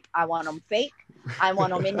was like, I want them fake. I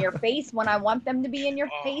want them in your face when I want them to be in your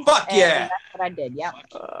face. Fuck yeah! That's what I did. Yep.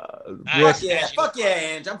 Fuck yeah! Fuck yeah,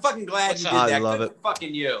 Ange. I'm fucking glad you did that. I love it.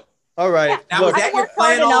 Fucking you. All right. Yeah, now, was that your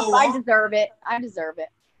plan all along? I deserve it.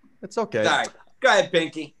 It's okay. Sorry. Go ahead,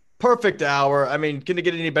 Pinky. Perfect hour. I mean, can it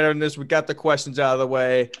get any better than this? We got the questions out of the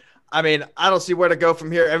way. I mean, I don't see where to go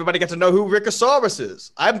from here. Everybody got to know who Rickosaurus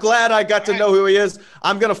is. I'm glad I got to know who he is.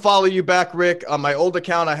 I'm going to follow you back, Rick. On my old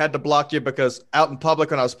account, I had to block you because out in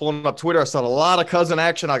public when I was pulling up Twitter, I saw a lot of cousin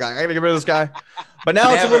action. I got to get rid of this guy. But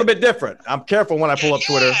now it's a little bit different. I'm careful when I pull up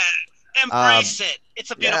Twitter. Embrace it.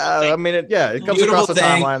 It's a beautiful thing. I mean, it comes across the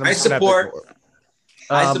timeline. I support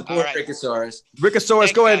Rickosaurus.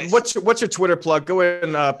 Rickosaurus, go ahead. What's your Twitter plug? Go ahead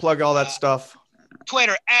and plug all that stuff.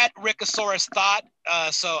 Twitter at Rickosaurus Thought.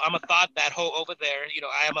 So I'm a thought, that hoe over there. You know,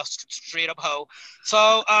 I am a straight up hoe.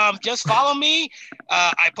 So just follow me.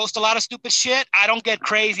 I post a lot of stupid shit. I don't get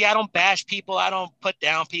crazy. I don't bash people. I don't put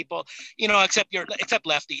down people, you know, except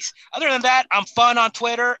lefties. Other than that, I'm fun on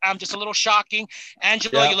Twitter. I'm just a little shocking.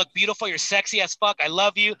 Angela, you look beautiful. You're sexy as fuck. I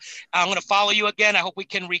love you. I'm going to follow you again. I hope we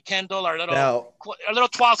can rekindle our little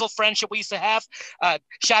twazzle friendship we used to have.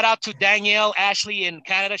 Shout out to Danielle Ashley in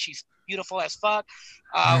Canada. She's beautiful as fuck.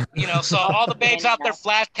 You know, so all the babes out there,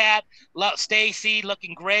 Flat Cat, Stacy,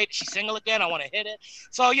 looking great. She's single again. I want to hit it.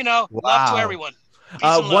 So, you know, love to everyone.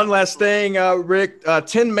 One last thing, Rick.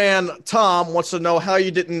 Tin Man Tom wants to know how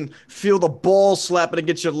you didn't feel the ball slapping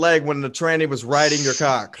against your leg when the tranny was riding your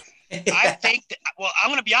cock. I think, I'm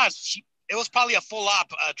going to be honest. It was probably a full-op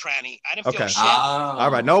tranny. I didn't feel shit.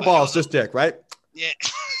 All right. No balls, just dick, right? Yeah.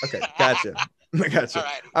 Okay. Gotcha. I got you.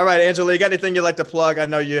 All right, Angela, you got anything you'd like to plug? I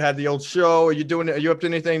know you had the old show. Are you up to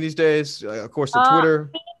anything these days? Of course, the Twitter.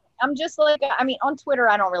 I'm just like, I mean, on Twitter,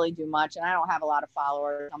 I don't really do much, and I don't have a lot of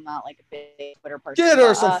followers. I'm not like a big Twitter person. Get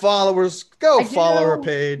her some followers. Go follow her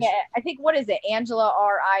page. Yeah, I think, what is it? Angela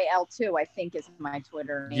RIL2, I think is my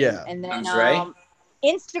Twitter name. Yeah. And then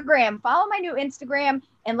Instagram. Follow my new Instagram,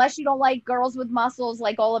 unless you don't like girls with muscles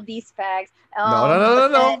like all of these fags.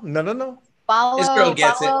 No.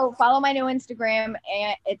 Follow my new Instagram,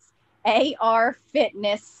 and it's AR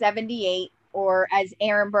Fitness 78, or as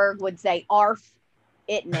Ehrenberg would say, ARF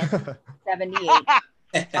Itness 78.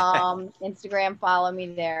 Instagram, follow me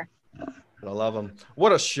there. I love them.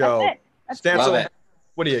 What a show. Stancil,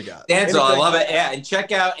 what do you got? Stancil, I love it. Yeah, and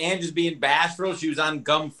check out Angie's Being Bashful. She was on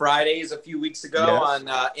Gum Fridays a few weeks ago on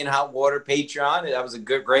In Hot Water Patreon. That was a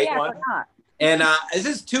great one. And this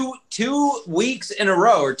is two weeks in a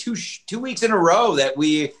row, or two weeks in a row that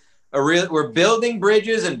we're building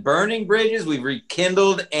bridges and burning bridges. We've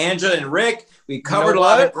rekindled Angela and Rick. We covered a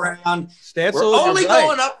lot of ground. Stancil, we're only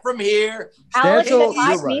going up from here. Stancil,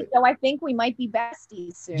 you're right. So I think we might be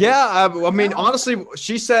besties soon. Yeah, I mean, honestly,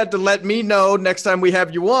 she said to let me know next time we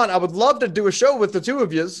have you on. I would love to do a show with the two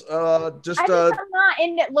of you. I'm not.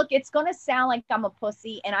 And look, it's gonna sound like I'm a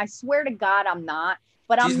pussy, and I swear to God, I'm not.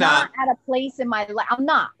 But I'm not at a place in my life. I'm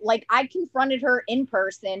not. Like, I confronted her in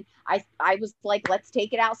person. I was like, let's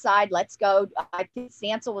take it outside. Let's go. I think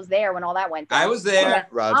Stancil was there when all that went down. I was there.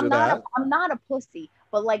 Roger that. I'm not a pussy,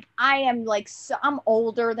 but like, I am like, I'm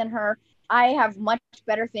older than her. I have much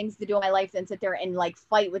better things to do in my life than sit there and like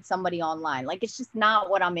fight with somebody online. Like, it's just not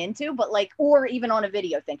what I'm into, but like, or even on a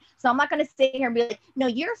video thing. So I'm not going to sit here and be like, no,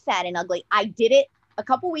 you're fat and ugly. I did it a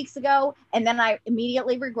couple weeks ago, and then I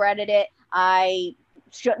immediately regretted it. I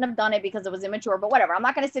shouldn't have done it because it was immature, but whatever. I'm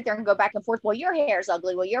not going to sit there and go back and forth. Well, your hair's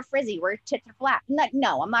ugly. Well, you're frizzy. Your tits are flat.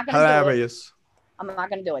 No, I'm not going to do it. I'm not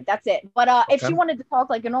going to do it. That's it. But if she wanted to talk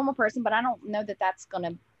like a normal person, but I don't know that that's going to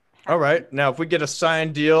happen. All right. Now, if we get a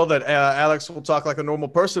signed deal that Alex will talk like a normal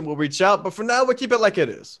person, we'll reach out. But for now, we'll keep it like it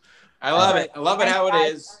is. I love it. I love it how it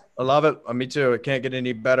is. I love it. Me too. It can't get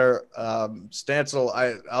any better.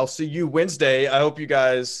 Stancil, I'll see you Wednesday. I hope you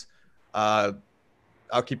guys, I'll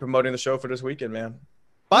keep promoting the show for this weekend, man.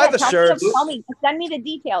 Buy the shirts. Send me the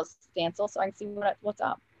details, Stancil, so I can see what's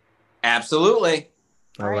up. Absolutely.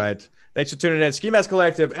 All right. Thanks for tuning in. Ski Mask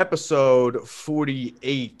Collective, episode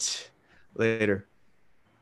 48. Later.